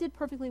really did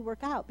perfectly work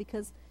out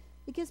because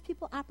it gives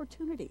people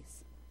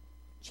opportunities,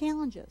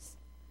 challenges.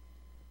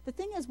 The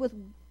thing is with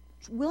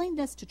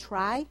willingness to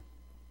try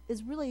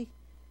is really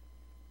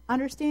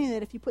understanding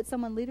that if you put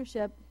someone in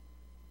leadership,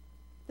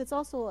 that's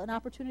also an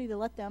opportunity to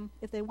let them,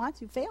 if they want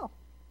to, fail.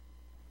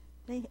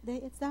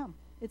 It's them.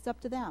 It's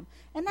up to them.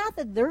 And not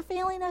that they're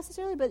failing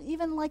necessarily, but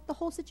even like the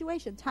whole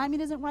situation.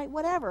 Timing isn't right,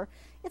 whatever.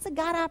 It's a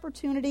God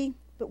opportunity,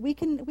 but we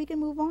can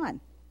move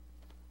on.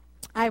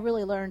 I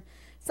really learned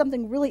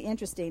something really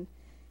interesting.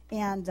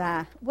 And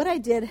what I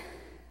did,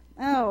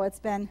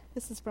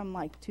 this is from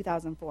like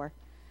 2004.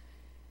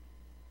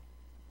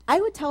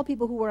 I would tell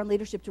people who were in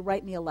leadership to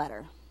write me a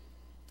letter.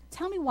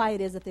 Tell me why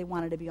it is that they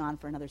wanted to be on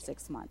for another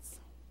 6 months.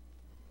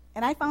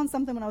 And I found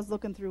something when I was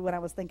looking through when I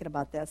was thinking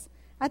about this.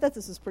 I thought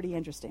this was pretty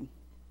interesting.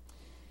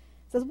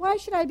 It says, why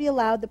should I be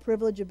allowed the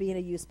privilege of being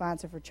a youth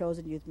sponsor for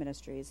Chosen Youth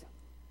Ministries?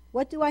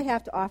 What do I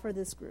have to offer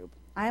this group?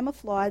 I am a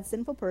flawed,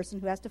 sinful person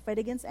who has to fight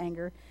against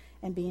anger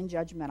and being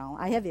judgmental.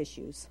 I have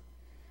issues.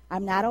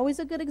 I'm not always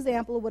a good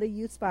example of what a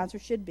youth sponsor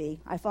should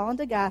be. I fall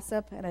into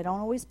gossip, and I don't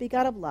always speak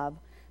out of love.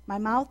 My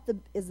mouth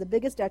is the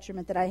biggest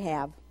detriment that I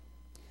have.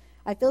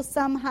 I feel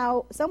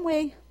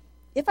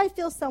if I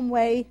feel some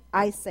way,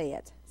 I say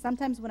it.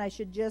 Sometimes when I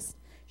should just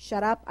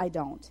shut up, I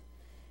don't.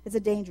 It's a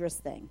dangerous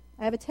thing.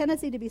 I have a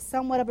tendency to be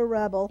somewhat of a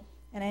rebel,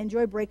 and I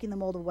enjoy breaking the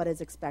mold of what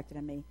is expected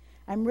of me.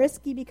 I'm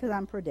risky because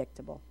I'm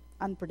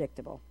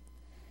unpredictable.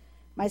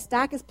 My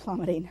stock is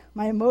plummeting.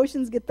 My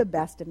emotions get the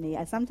best of me.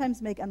 I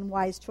sometimes make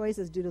unwise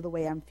choices due to the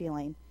way I'm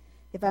feeling.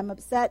 If I'm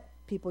upset,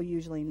 people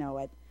usually know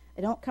it.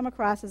 I don't come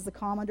across as the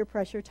calm under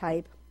pressure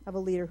type of a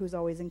leader who's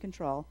always in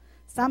control.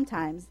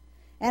 Sometimes,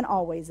 and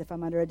always, if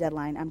I'm under a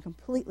deadline, I'm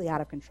completely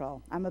out of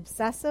control. I'm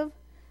obsessive.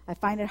 I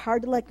find it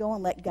hard to let go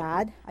and let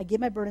God. I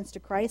give my burdens to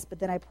Christ, but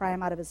then I pry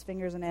them out of his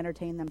fingers and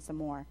entertain them some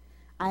more.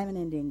 I am an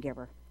Indian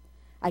giver.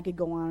 I could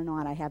go on and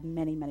on. I have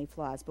many, many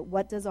flaws. But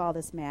what does all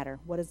this matter?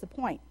 What is the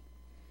point?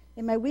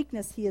 In my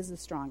weakness, he is the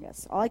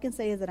strongest. All I can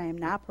say is that I am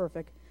not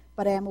perfect,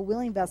 but I am a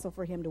willing vessel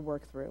for him to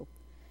work through.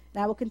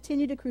 And I will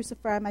continue to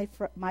crucify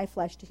my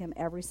flesh to him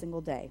every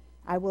single day.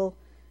 I will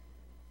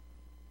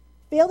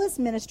fail this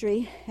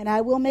ministry, and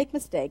I will make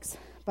mistakes,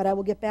 but I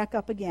will get back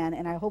up again,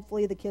 and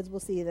hopefully the kids will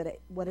see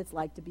what it's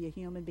like to be a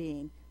human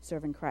being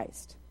serving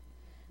Christ.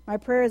 My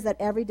prayer is that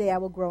every day I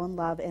will grow in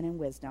love and in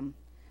wisdom.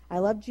 I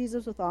love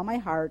Jesus with all my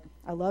heart.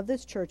 I love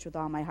this church with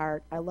all my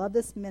heart. I love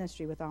this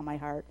ministry with all my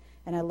heart,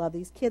 and I love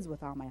these kids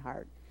with all my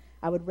heart.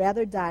 I would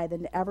rather die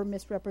than to ever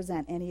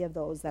misrepresent any of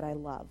those that I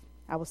love.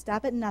 I will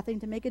stop at nothing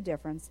to make a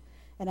difference,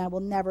 and I will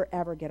never,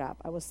 ever get up.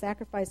 I will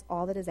sacrifice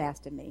all that is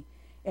asked of me.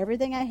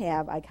 Everything I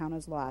have, I count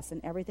as loss, and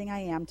everything I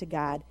am to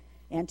God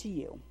and to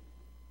you.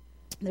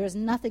 There is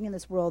nothing in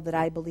this world that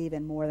I believe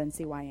in more than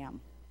CYM.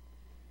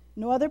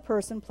 No other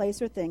person,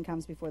 place, or thing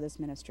comes before this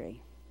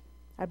ministry.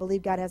 I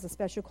believe God has a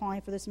special calling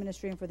for this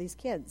ministry and for these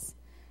kids.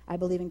 I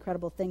believe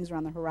incredible things are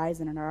on the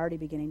horizon and are already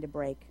beginning to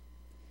break.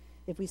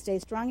 If we stay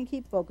strong and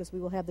keep focused,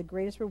 we will have the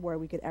greatest reward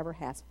we could ever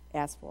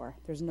ask for.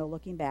 There's no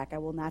looking back. I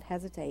will not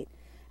hesitate.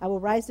 I will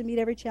rise to meet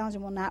every challenge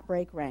and will not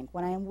break rank.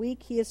 When I am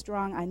weak, he is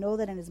strong. I know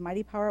that in his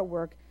mighty power at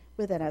work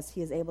within us,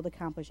 he is able to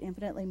accomplish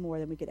infinitely more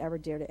than we could ever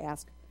dare to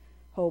ask,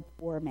 hope,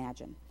 or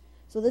imagine.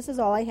 So this is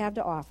all I have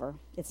to offer.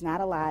 It's not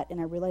a lot, and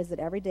I realize that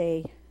every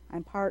day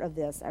I'm part of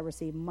this, I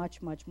receive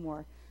much, much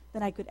more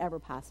than I could ever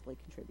possibly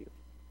contribute.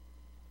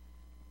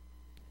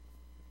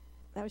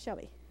 That was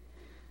Shelby.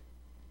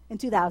 in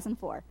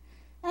 2004.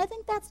 And I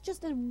think that's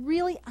just a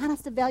really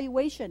honest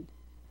evaluation.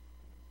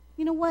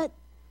 You know what?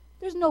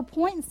 There's no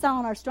point in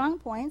selling our strong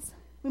points.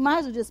 We might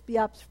as well just be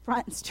up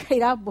front and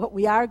straight up what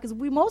we are, because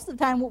most of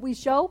the time what we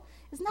show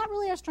is not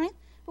really our strength,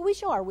 but we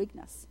show our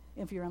weakness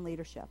if you're in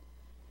leadership.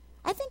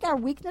 I think our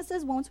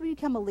weaknesses, once we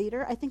become a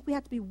leader, I think we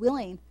have to be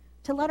willing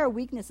to let our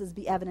weaknesses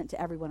be evident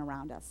to everyone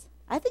around us.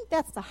 I think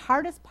that's the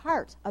hardest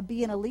part of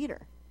being a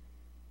leader.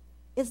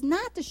 It's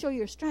not to show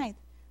your strength,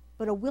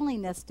 but a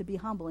willingness to be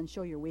humble and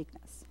show your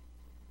weakness.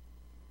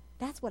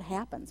 That's what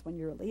happens when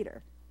you're a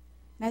leader.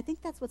 And I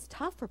think that's what's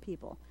tough for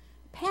people.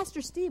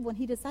 Pastor Steve, when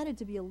he decided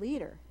to be a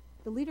leader,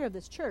 the leader of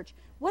this church,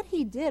 what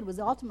he did was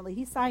ultimately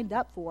he signed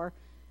up for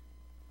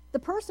the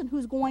person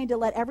who's going to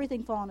let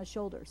everything fall on his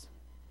shoulders.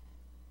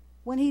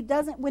 When he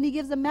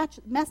gives a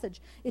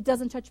message, it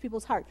doesn't touch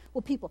people's heart.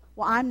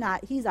 I'm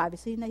not, he's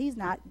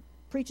not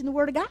preaching the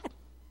word of God.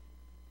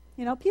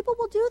 You know, people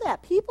will do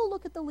that. People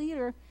look at the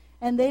leader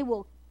and they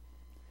will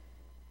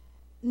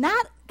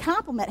not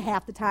compliment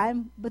half the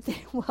time, but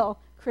they will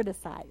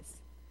criticize.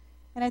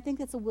 And I think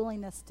that's a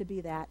willingness to be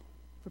that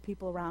for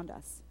people around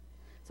us.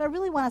 So I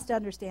really want us to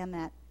understand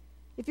that.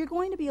 If you're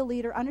going to be a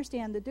leader,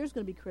 understand that there's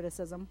going to be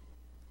criticism.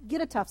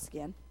 Get a tough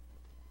skin.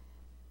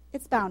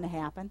 It's bound to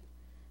happen.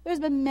 There's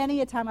been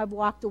many a time I've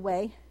walked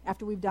away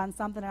after we've done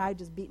something and I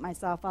just beat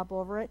myself up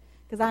over it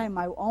because I am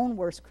my own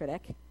worst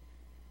critic.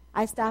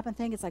 I stop and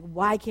think, it's like,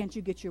 why can't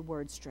you get your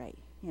words straight?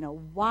 You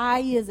know, why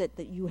is it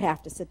that you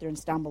have to sit there and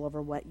stumble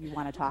over what you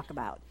want to talk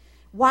about?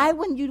 Why,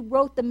 when you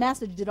wrote the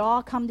message, did it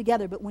all come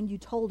together, but when you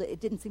told it, it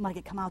didn't seem like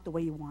it come out the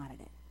way you wanted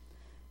it?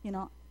 You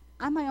know,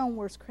 I'm my own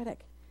worst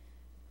critic.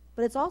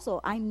 But it's also,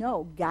 I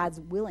know God's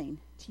willing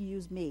to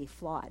use me,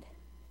 flawed,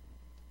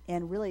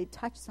 and really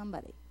touch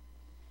somebody.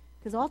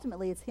 Because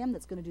ultimately, it's him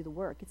that's going to do the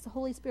work. It's the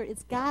Holy Spirit.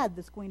 It's God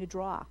that's going to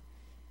draw.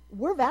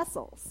 We're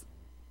vessels.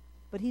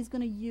 But he's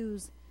going to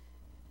use,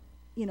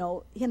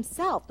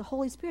 himself, the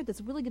Holy Spirit,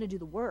 that's really going to do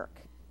the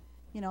work.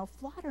 You know,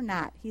 flawed or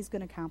not, he's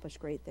going to accomplish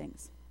great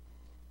things.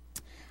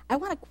 I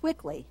want to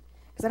quickly,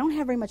 because I don't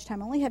have very much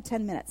time. I only have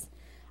 10 minutes.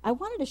 I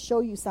wanted to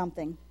show you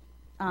something,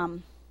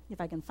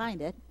 if I can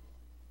find it,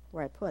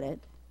 where I put it.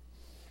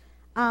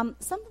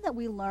 Something that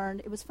we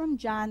learned, it was from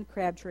John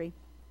Crabtree.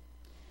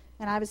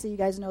 And obviously you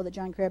guys know that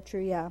John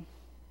Crabtree,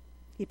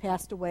 he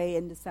passed away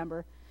in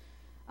December,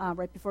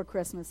 right before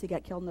Christmas. He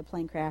got killed in a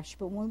plane crash.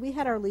 But when we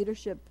had our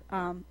leadership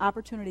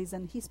opportunities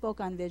and he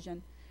spoke on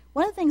vision,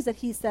 one of the things that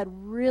he said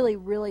really,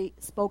 really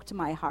spoke to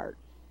my heart.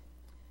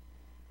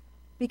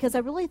 Because I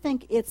really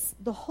think it's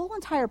the whole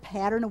entire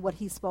pattern of what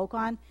he spoke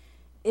on.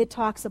 It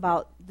talks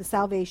about the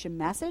salvation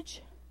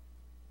message.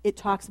 It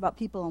talks about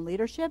people in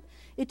leadership.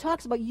 It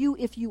talks about you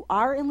if you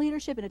are in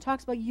leadership, and it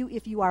talks about you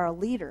if you are a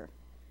leader.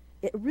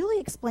 It really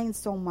explains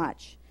so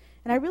much.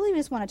 And I really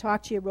just want to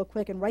talk to you real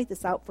quick and write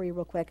this out for you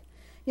real quick.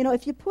 You know,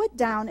 if you put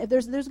down, if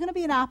there's going to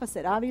be an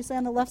opposite. Obviously,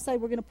 on the left side,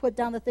 we're going to put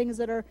down the things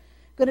that are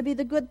going to be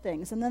the good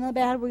things. And then on the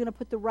bad, we're going to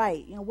put the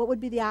right. You know, what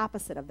would be the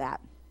opposite of that?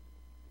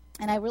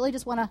 And I really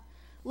just want to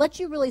let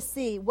you really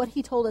see what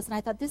he told us. And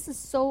I thought, this is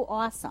so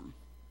awesome.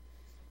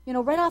 You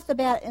know, right off the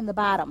bat in the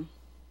bottom,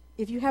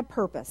 if you have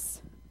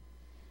purpose.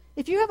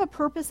 If you have a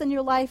purpose in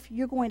your life,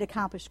 you're going to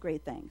accomplish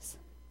great things.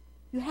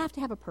 You have to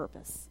have a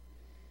purpose.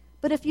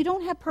 But if you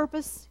don't have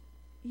purpose,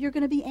 you're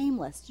going to be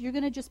aimless. You're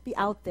going to just be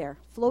out there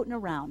floating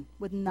around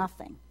with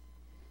nothing.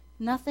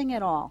 Nothing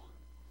at all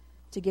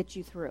to get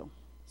you through.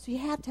 So you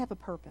have to have a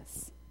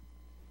purpose.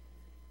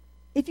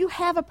 If you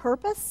have a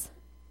purpose,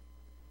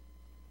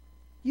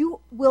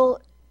 you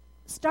will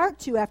start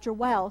to, after a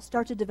while,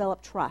 start to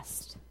develop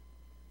trust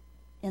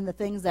in the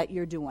things that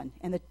you're doing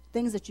and the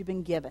things that you've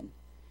been given.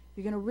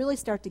 You're going to really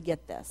start to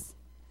get this.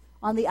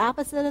 On the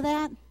opposite of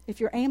that, if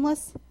you're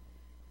aimless,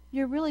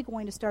 you're really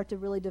going to start to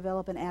really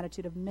develop an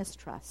attitude of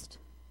mistrust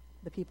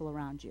the people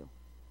around you.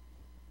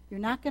 You're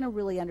not going to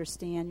really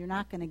understand. You're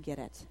not going to get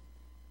it.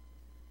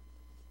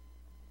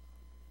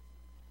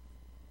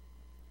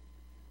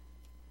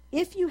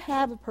 If you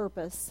have a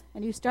purpose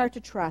and you start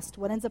to trust,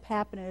 what ends up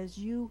happening is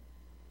you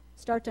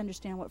start to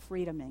understand what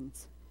freedom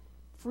means.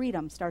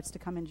 Freedom starts to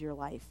come into your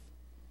life.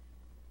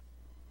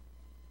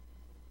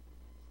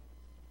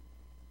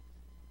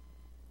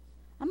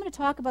 I'm going to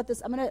talk about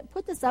this. I'm going to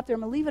put this up there.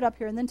 I'm going to leave it up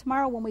here. And then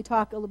tomorrow when we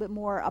talk a little bit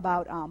more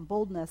about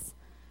boldness,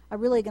 I'm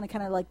really going to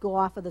kind of like go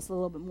off of this a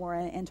little bit more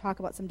and talk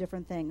about some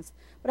different things.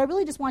 But I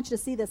really just want you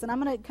to see this. And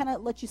I'm going to kind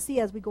of let you see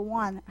as we go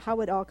on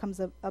how it all comes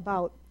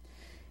about.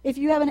 If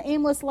you have an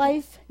aimless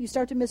life, you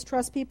start to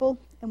mistrust people.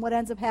 And what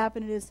ends up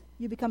happening is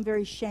you become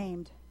very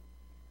shamed.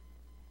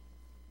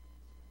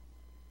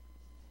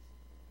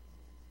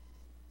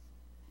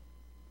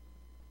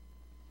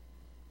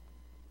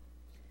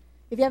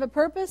 If you have a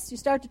purpose, you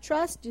start to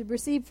trust, you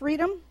receive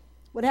freedom.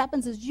 What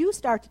happens is you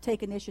start to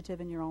take initiative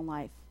in your own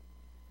life.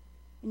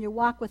 In your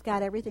walk with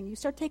God, everything. You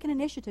start taking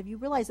initiative. You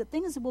realize that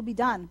things will be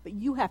done, but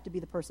you have to be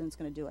the person that's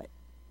going to do it.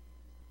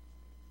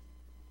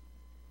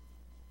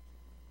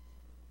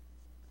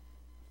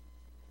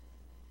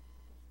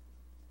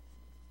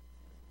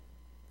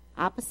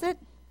 Opposite.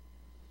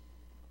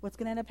 What's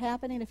going to end up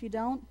happening if you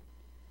don't?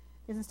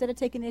 is instead of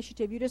taking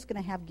initiative, you're just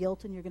going to have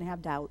guilt and you're going to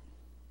have doubt.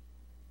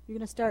 You're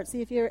going to start,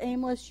 see, if you're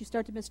aimless, you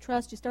start to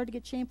mistrust, you start to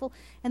get shameful,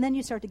 and then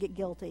you start to get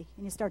guilty,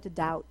 and you start to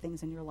doubt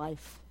things in your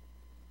life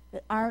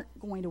that aren't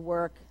going to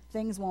work.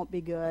 Things won't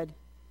be good.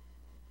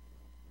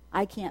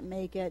 I can't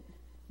make it.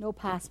 No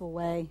possible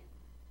way.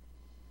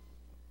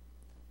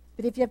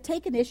 But if you have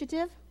take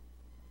initiative,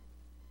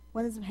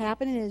 what ends up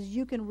happening is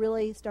you can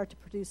really start to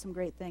produce some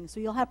great things.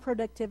 So you'll have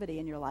productivity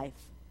in your life.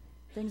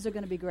 Things are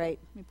going to be great.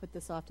 Let me put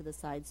this off to the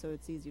side so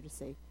it's easier to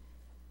see.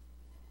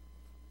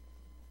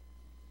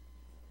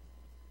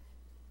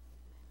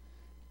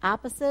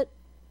 Opposite,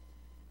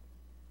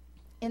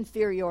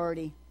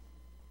 inferiority.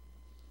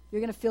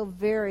 You're going to feel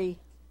very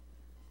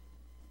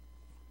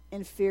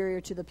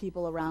inferior to the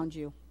people around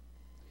you.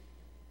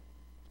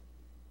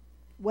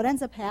 What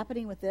ends up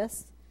happening with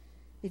this,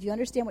 if you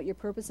understand what your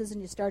purpose is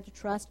and you start to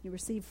trust, you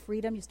receive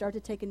freedom, you start to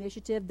take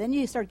initiative, then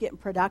you start getting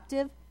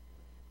productive,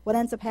 what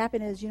ends up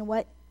happening is, you know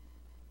what?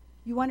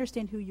 You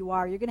understand who you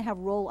are. You're going to have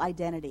role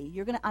identity.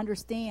 You're going to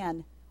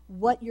understand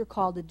what you're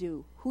called to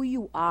do. Who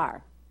you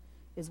are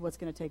is what's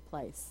going to take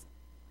place.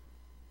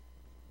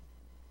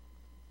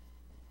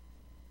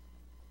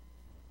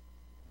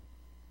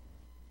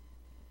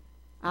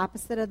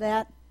 Opposite of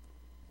that,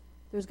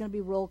 there's going to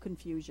be role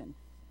confusion.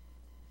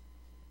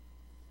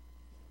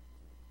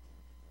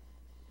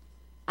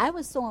 I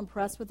was so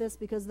impressed with this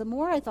because the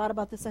more I thought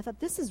about this, I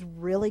thought, this is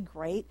really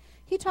great.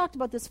 He talked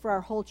about this for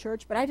our whole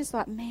church, but I just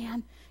thought,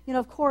 man,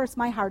 of course,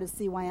 my heart is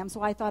CYM,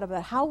 so I thought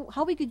about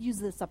how we could use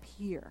this up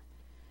here.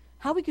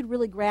 How we could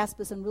really grasp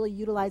this and really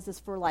utilize this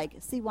for, like,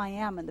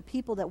 CYM and the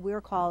people that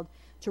we're called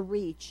to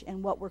reach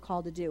and what we're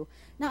called to do.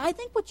 Now, I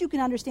think what you can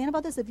understand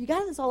about this, if you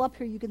got this all up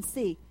here, you can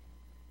see,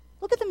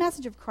 look at the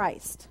message of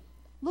Christ.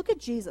 Look at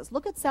Jesus.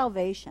 Look at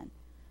salvation.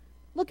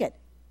 Look at,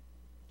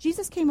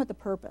 Jesus came with a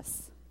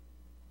purpose.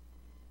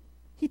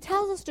 He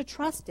tells us to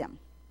trust him.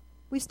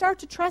 We start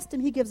to trust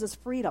him, he gives us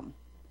freedom.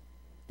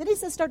 Then he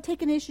says start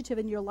taking initiative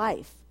in your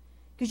life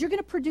because you're going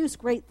to produce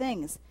great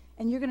things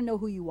and you're going to know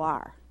who you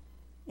are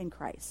in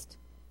Christ.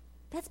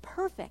 That's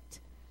perfect.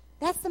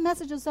 That's the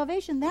message of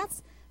salvation.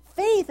 That's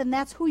faith, and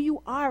that's who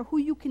you are, who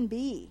you can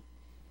be.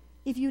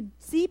 If you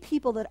see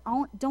people that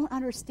don't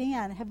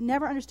understand, have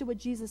never understood what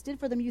Jesus did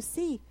for them, you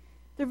see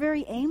they're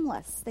very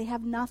aimless. They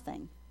have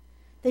nothing.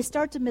 They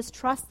start to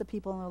mistrust the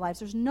people in their lives.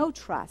 There's no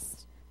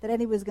trust that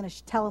anybody's going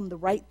to tell them the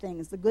right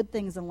things, the good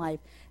things in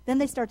life. Then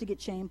they start to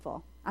get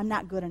shameful. I'm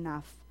not good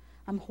enough.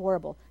 I'm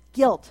horrible.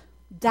 Guilt,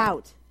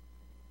 doubt.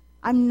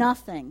 I'm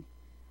nothing.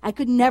 I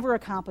could never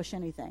accomplish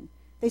anything.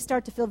 They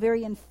start to feel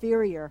very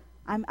inferior.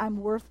 I'm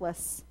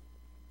worthless.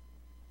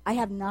 I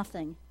have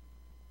nothing.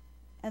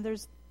 And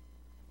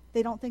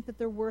they don't think that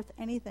they're worth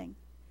anything.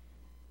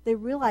 They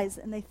realize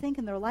and they think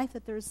in their life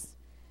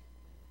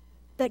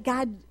that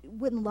God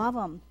wouldn't love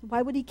them.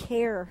 Why would he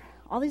care?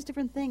 All these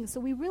different things. So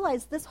we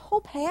realize this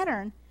whole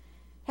pattern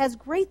has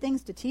great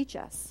things to teach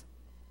us.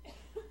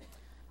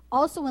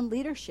 Also in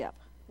leadership,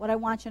 what I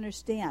want you to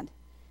understand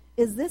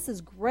is this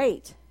is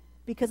great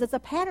because it's a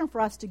pattern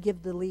for us to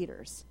give the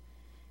leaders.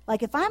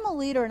 Like if I'm a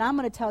leader and I'm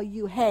going to tell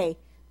you, hey,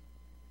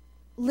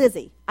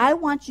 Lizzie, I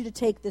want you to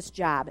take this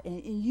job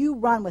and you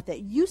run with it.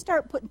 You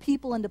start putting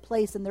people into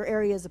place in their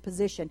areas of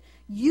position.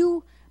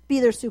 You be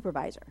their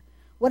supervisor.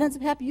 What ends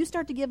up happening, you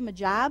start to give them a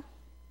job.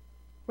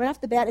 Right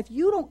off the bat, if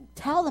you don't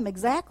tell them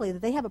exactly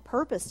that they have a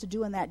purpose to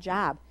doing that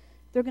job,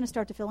 they're going to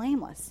start to feel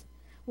aimless.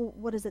 Well,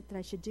 what is it that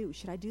I should do?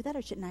 Should I do that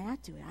or shouldn't I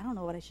not do it? I don't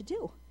know what I should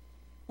do.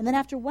 And then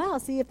after a while,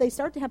 see, if they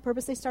start to have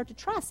purpose, they start to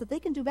trust that they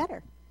can do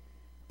better.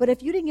 But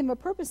if you didn't give them a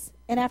purpose,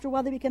 and after a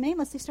while they become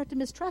aimless, they start to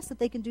mistrust that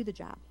they can do the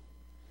job.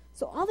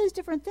 So all these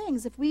different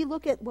things, if we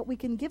look at what we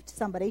can give to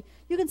somebody,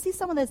 you can see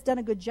someone that's done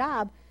a good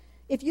job.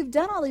 If you've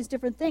done all these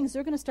different things,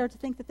 they're going to start to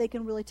think that they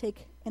can really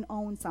take and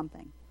own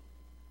something.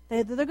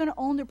 They're going to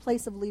own their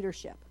place of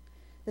leadership,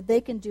 that they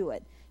can do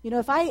it.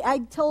 If I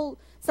told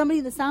somebody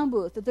in the sound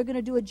booth that they're going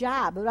to do a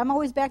job, but I'm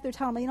always back there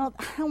telling them,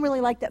 I don't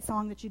really like that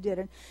song that you did.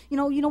 And, you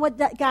know what,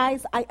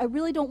 guys, I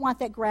really don't want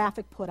that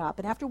graphic put up.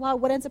 And after a while,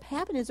 what ends up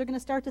happening is they're going to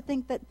start to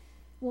think that,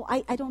 well,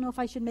 I don't know if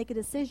I should make a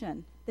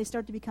decision. They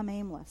start to become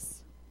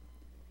aimless.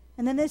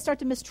 And then they start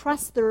to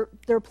mistrust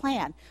their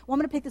plan. Well, I'm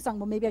going to pick this song.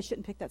 Well, maybe I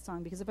shouldn't pick that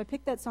song because if I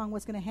pick that song,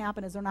 what's going to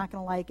happen is they're not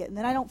going to like it. And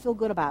then I don't feel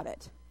good about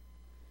it.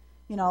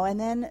 And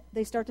then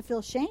they start to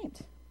feel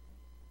shamed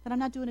that I'm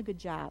not doing a good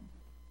job.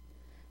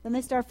 Then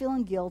they start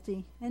feeling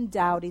guilty and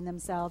doubting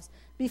themselves.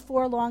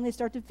 Before long, they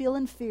start to feel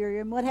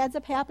inferior. And what ends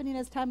up happening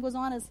as time goes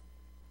on is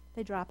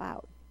they drop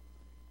out.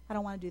 I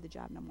don't want to do the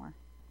job no more.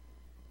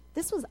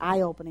 This was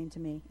eye-opening to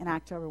me in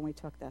October when we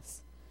took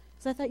this.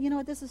 So I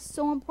thought, this is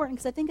so important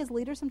because I think as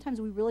leaders, sometimes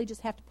we really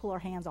just have to pull our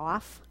hands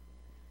off.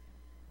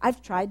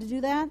 I've tried to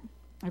do that.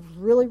 I've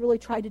really, really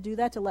tried to do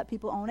that to let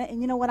people own it.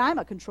 And you know what? I'm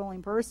a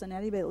controlling person.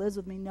 Anybody that lives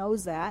with me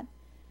knows that.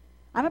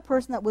 I'm a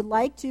person that would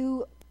like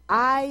to,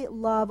 I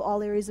love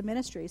all areas of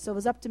ministry. So if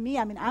it's up to me,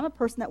 I'm a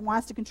person that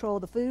wants to control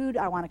the food.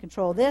 I want to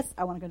control this.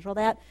 I want to control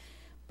that.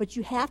 But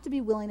you have to be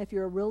willing, if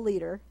you're a real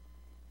leader,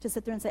 to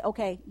sit there and say,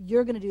 okay,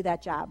 you're going to do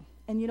that job.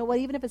 And you know what?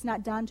 Even if it's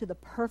not done to the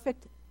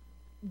perfect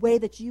way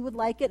that you would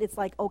like it, it's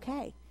like,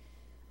 okay.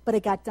 But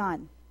it got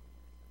done.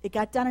 It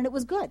got done and it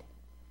was good.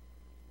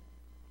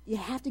 You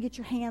have to get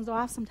your hands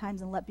off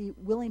sometimes and let be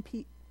willing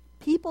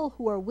people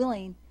who are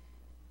willing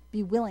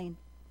be willing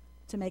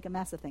to make a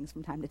mess of things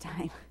from time to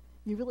time.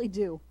 You really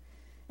do.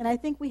 And I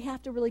think we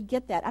have to really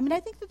get that. I mean, I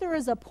think that there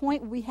is a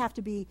point where we have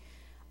to be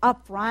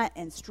upfront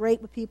and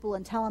straight with people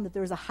and tell them that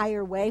there's a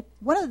higher way.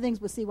 One of the things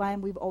with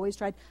CYM we've always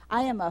tried,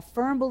 I am a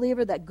firm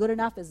believer that good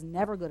enough is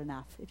never good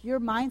enough. If your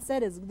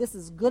mindset is this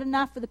is good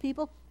enough for the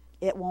people,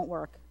 it won't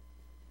work.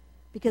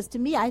 Because to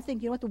me, I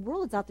think, you know what, the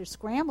world is out there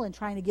scrambling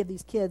trying to give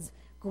these kids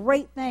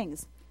great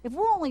things. If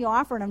we're only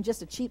offering them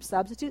just a cheap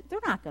substitute, they're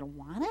not going to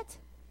want it.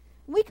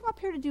 When we come up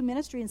here to do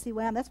ministry in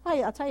CYM, that's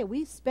why I'll tell you,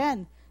 we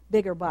spend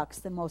bigger bucks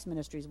than most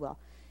ministries will.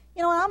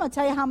 You know, I'm going to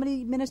tell you how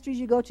many ministries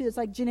you go to. It's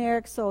like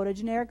generic soda,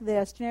 generic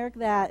this, generic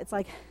that. It's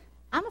like,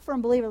 I'm a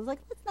firm believer. It's like,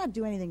 let's not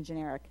do anything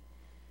generic.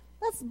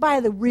 Let's buy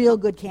the real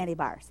good candy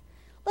bars.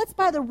 Let's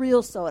buy the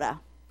real soda.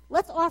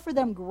 Let's offer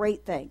them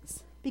great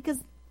things. Because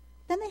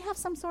then they have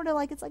some sort of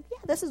like, it's like, yeah,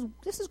 this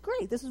is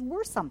great. This is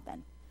worth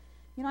something.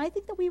 You know, I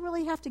think that we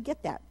really have to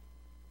get that.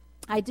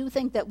 I do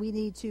think that we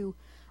need to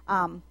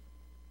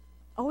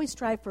always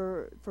strive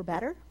for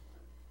better.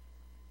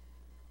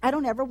 I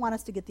don't ever want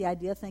us to get the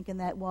idea thinking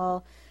that,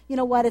 well, you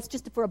know what, it's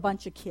just for a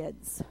bunch of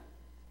kids.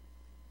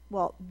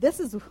 Well, this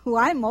is who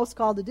I'm most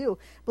called to do.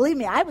 Believe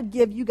me, I would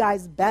give you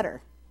guys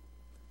better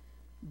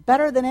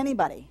than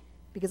anybody,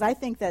 because I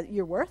think that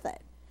you're worth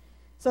it.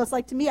 So it's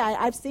like, to me,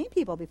 I've seen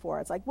people before.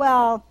 It's like,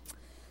 well,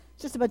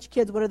 it's just a bunch of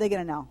kids. What are they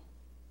going to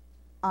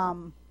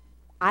know?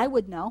 I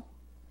would know.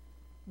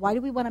 Why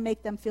do we want to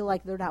make them feel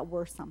like they're not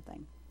worth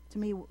something? To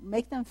me,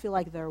 make them feel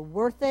like they're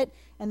worth it,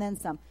 and then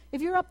some.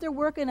 If you're up there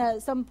working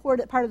some part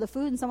of the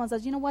food and someone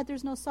says, you know what,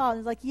 there's no salt, and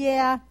it's like,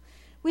 yeah,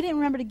 we didn't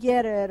remember to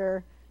get it,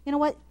 or, you know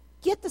what,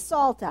 get the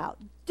salt out.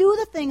 Do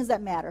the things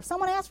that matter. If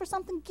someone asks for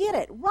something, get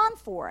it. Run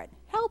for it.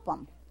 Help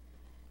them.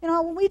 You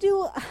know, when we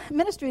do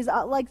ministries,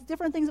 like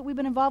different things that we've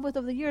been involved with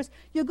over the years,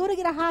 you'll go to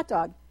get a hot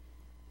dog.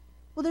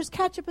 Well, there's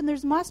ketchup and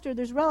there's mustard,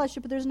 there's relish,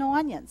 but there's no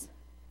onions.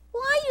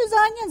 Well, I use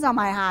onions on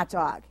my hot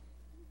dog.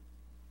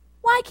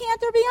 Why can't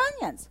there be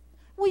onions?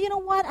 Well, you know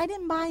what? I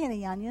didn't buy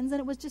any onions, and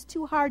it was just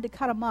too hard to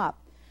cut them up.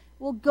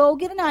 Well, go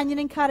get an onion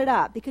and cut it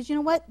up, because you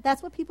know what?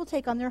 That's what people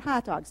take on their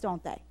hot dogs,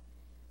 don't they?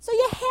 So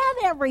you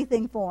have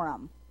everything for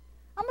them.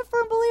 I'm a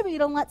firm believer you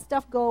don't let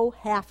stuff go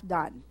half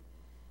done.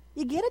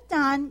 You get it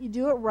done, you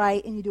do it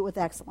right, and you do it with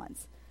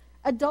excellence.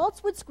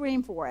 Adults would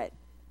scream for it,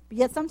 but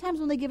yet sometimes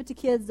when they give it to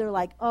kids, they're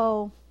like,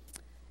 oh,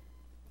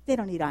 they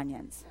don't need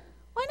onions.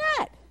 Why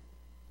not?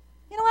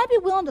 You know, I'd be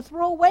willing to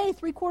throw away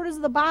 3/4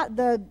 of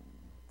the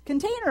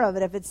container of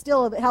it if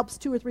it helps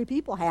 2 or 3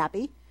 people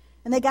happy,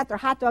 and they got their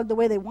hot dog the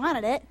way they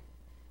wanted it.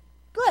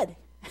 Good.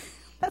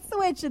 That's the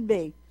way it should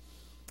be.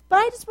 But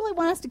I just really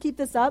want us to keep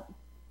this up.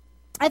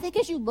 I think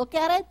as you look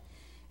at it,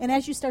 and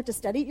as you start to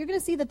study it, you're going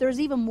to see that there's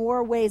even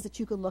more ways that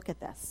you can look at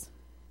this.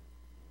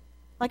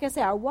 Like I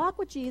say, our walk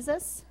with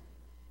Jesus,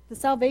 the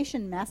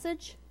salvation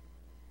message,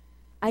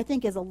 I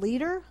think as a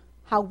leader,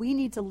 how we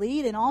need to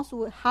lead, and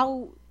also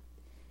how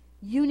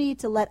you need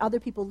to let other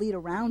people lead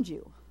around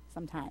you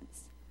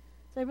sometimes.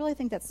 So I really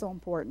think that's so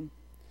important.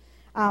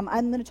 I'm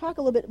going to talk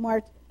a little bit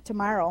more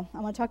tomorrow. I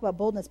want to talk about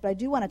boldness, but I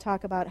do want to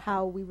talk about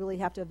how we really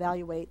have to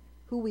evaluate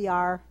who we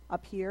are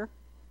up here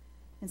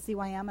in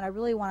CYM, and I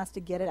really want us to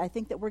get it. I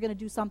think that we're going to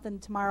do something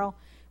tomorrow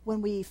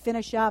when we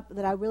finish up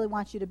that I really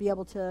want you to be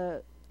able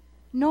to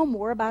know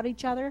more about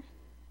each other.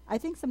 I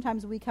think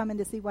sometimes we come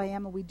into CYM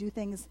and we do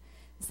things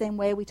the same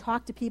way. We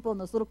talk to people in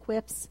those little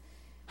quips,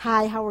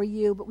 hi, how are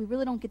you? But we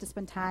really don't get to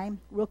spend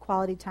time, real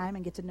quality time,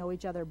 and get to know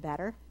each other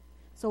better.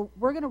 So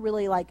we're going to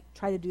really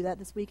try to do that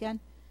this weekend.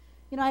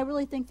 You know, I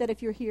really think that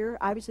if you're here,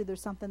 obviously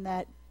there's something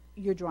that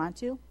you're drawn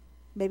to,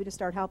 maybe to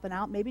start helping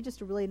out, maybe just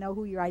to really know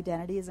who your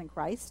identity is in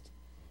Christ.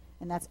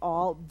 And that's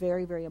all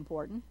very, very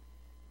important.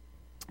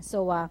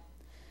 So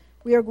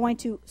we are going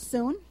to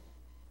soon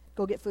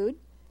go get food.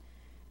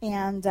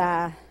 And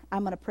I'm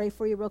going to pray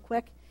for you real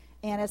quick.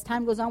 And as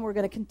time goes on, we're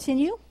going to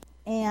continue.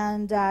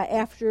 And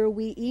after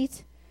we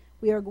eat,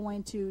 we are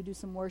going to do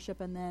some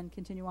worship and then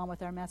continue on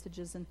with our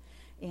messages. And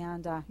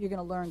you're going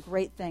to learn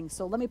great things.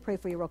 So let me pray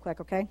for you real quick,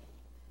 okay?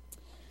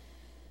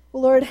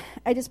 Well, Lord,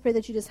 I just pray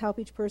that you just help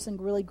each person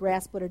really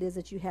grasp what it is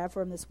that you have for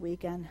them this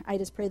week. And I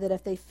just pray that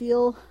if they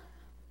feel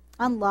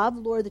unloved,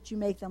 Lord, that you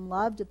make them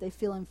loved. If they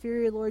feel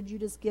inferior, Lord, you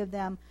just give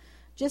them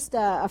just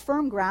a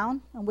firm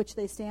ground on which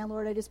they stand,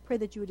 Lord. I just pray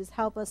that you would just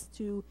help us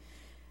to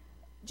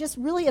just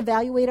really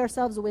evaluate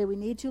ourselves the way we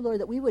need to, Lord,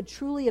 that we would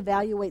truly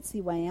evaluate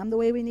CYM the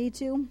way we need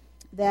to,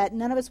 that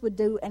none of us would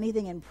do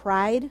anything in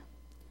pride,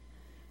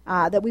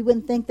 that we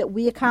wouldn't think that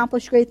we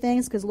accomplish great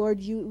things, because, Lord,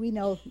 we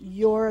know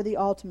you're the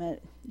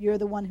ultimate. You're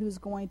the one who's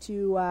going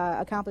to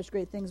accomplish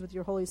great things with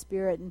your Holy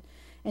Spirit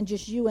and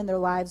just you in their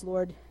lives,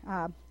 Lord.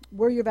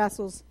 We're your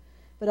vessels,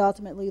 but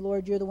ultimately,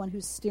 Lord, you're the one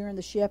who's steering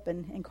the ship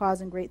and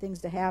causing great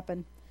things to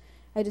happen.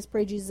 I just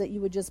pray, Jesus, that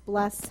you would just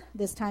bless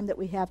this time that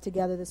we have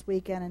together this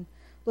weekend. And,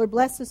 Lord,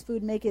 bless this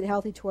food, make it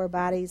healthy to our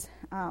bodies.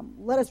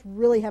 Let us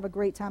really have a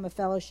great time of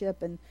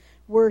fellowship and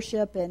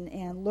worship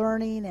and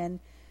learning.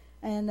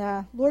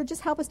 And Lord,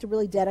 just help us to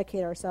really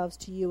dedicate ourselves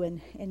to you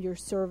and your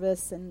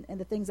service and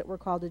the things that we're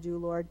called to do,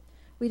 Lord.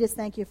 We just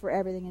thank you for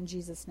everything in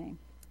Jesus' name.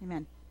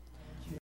 Amen.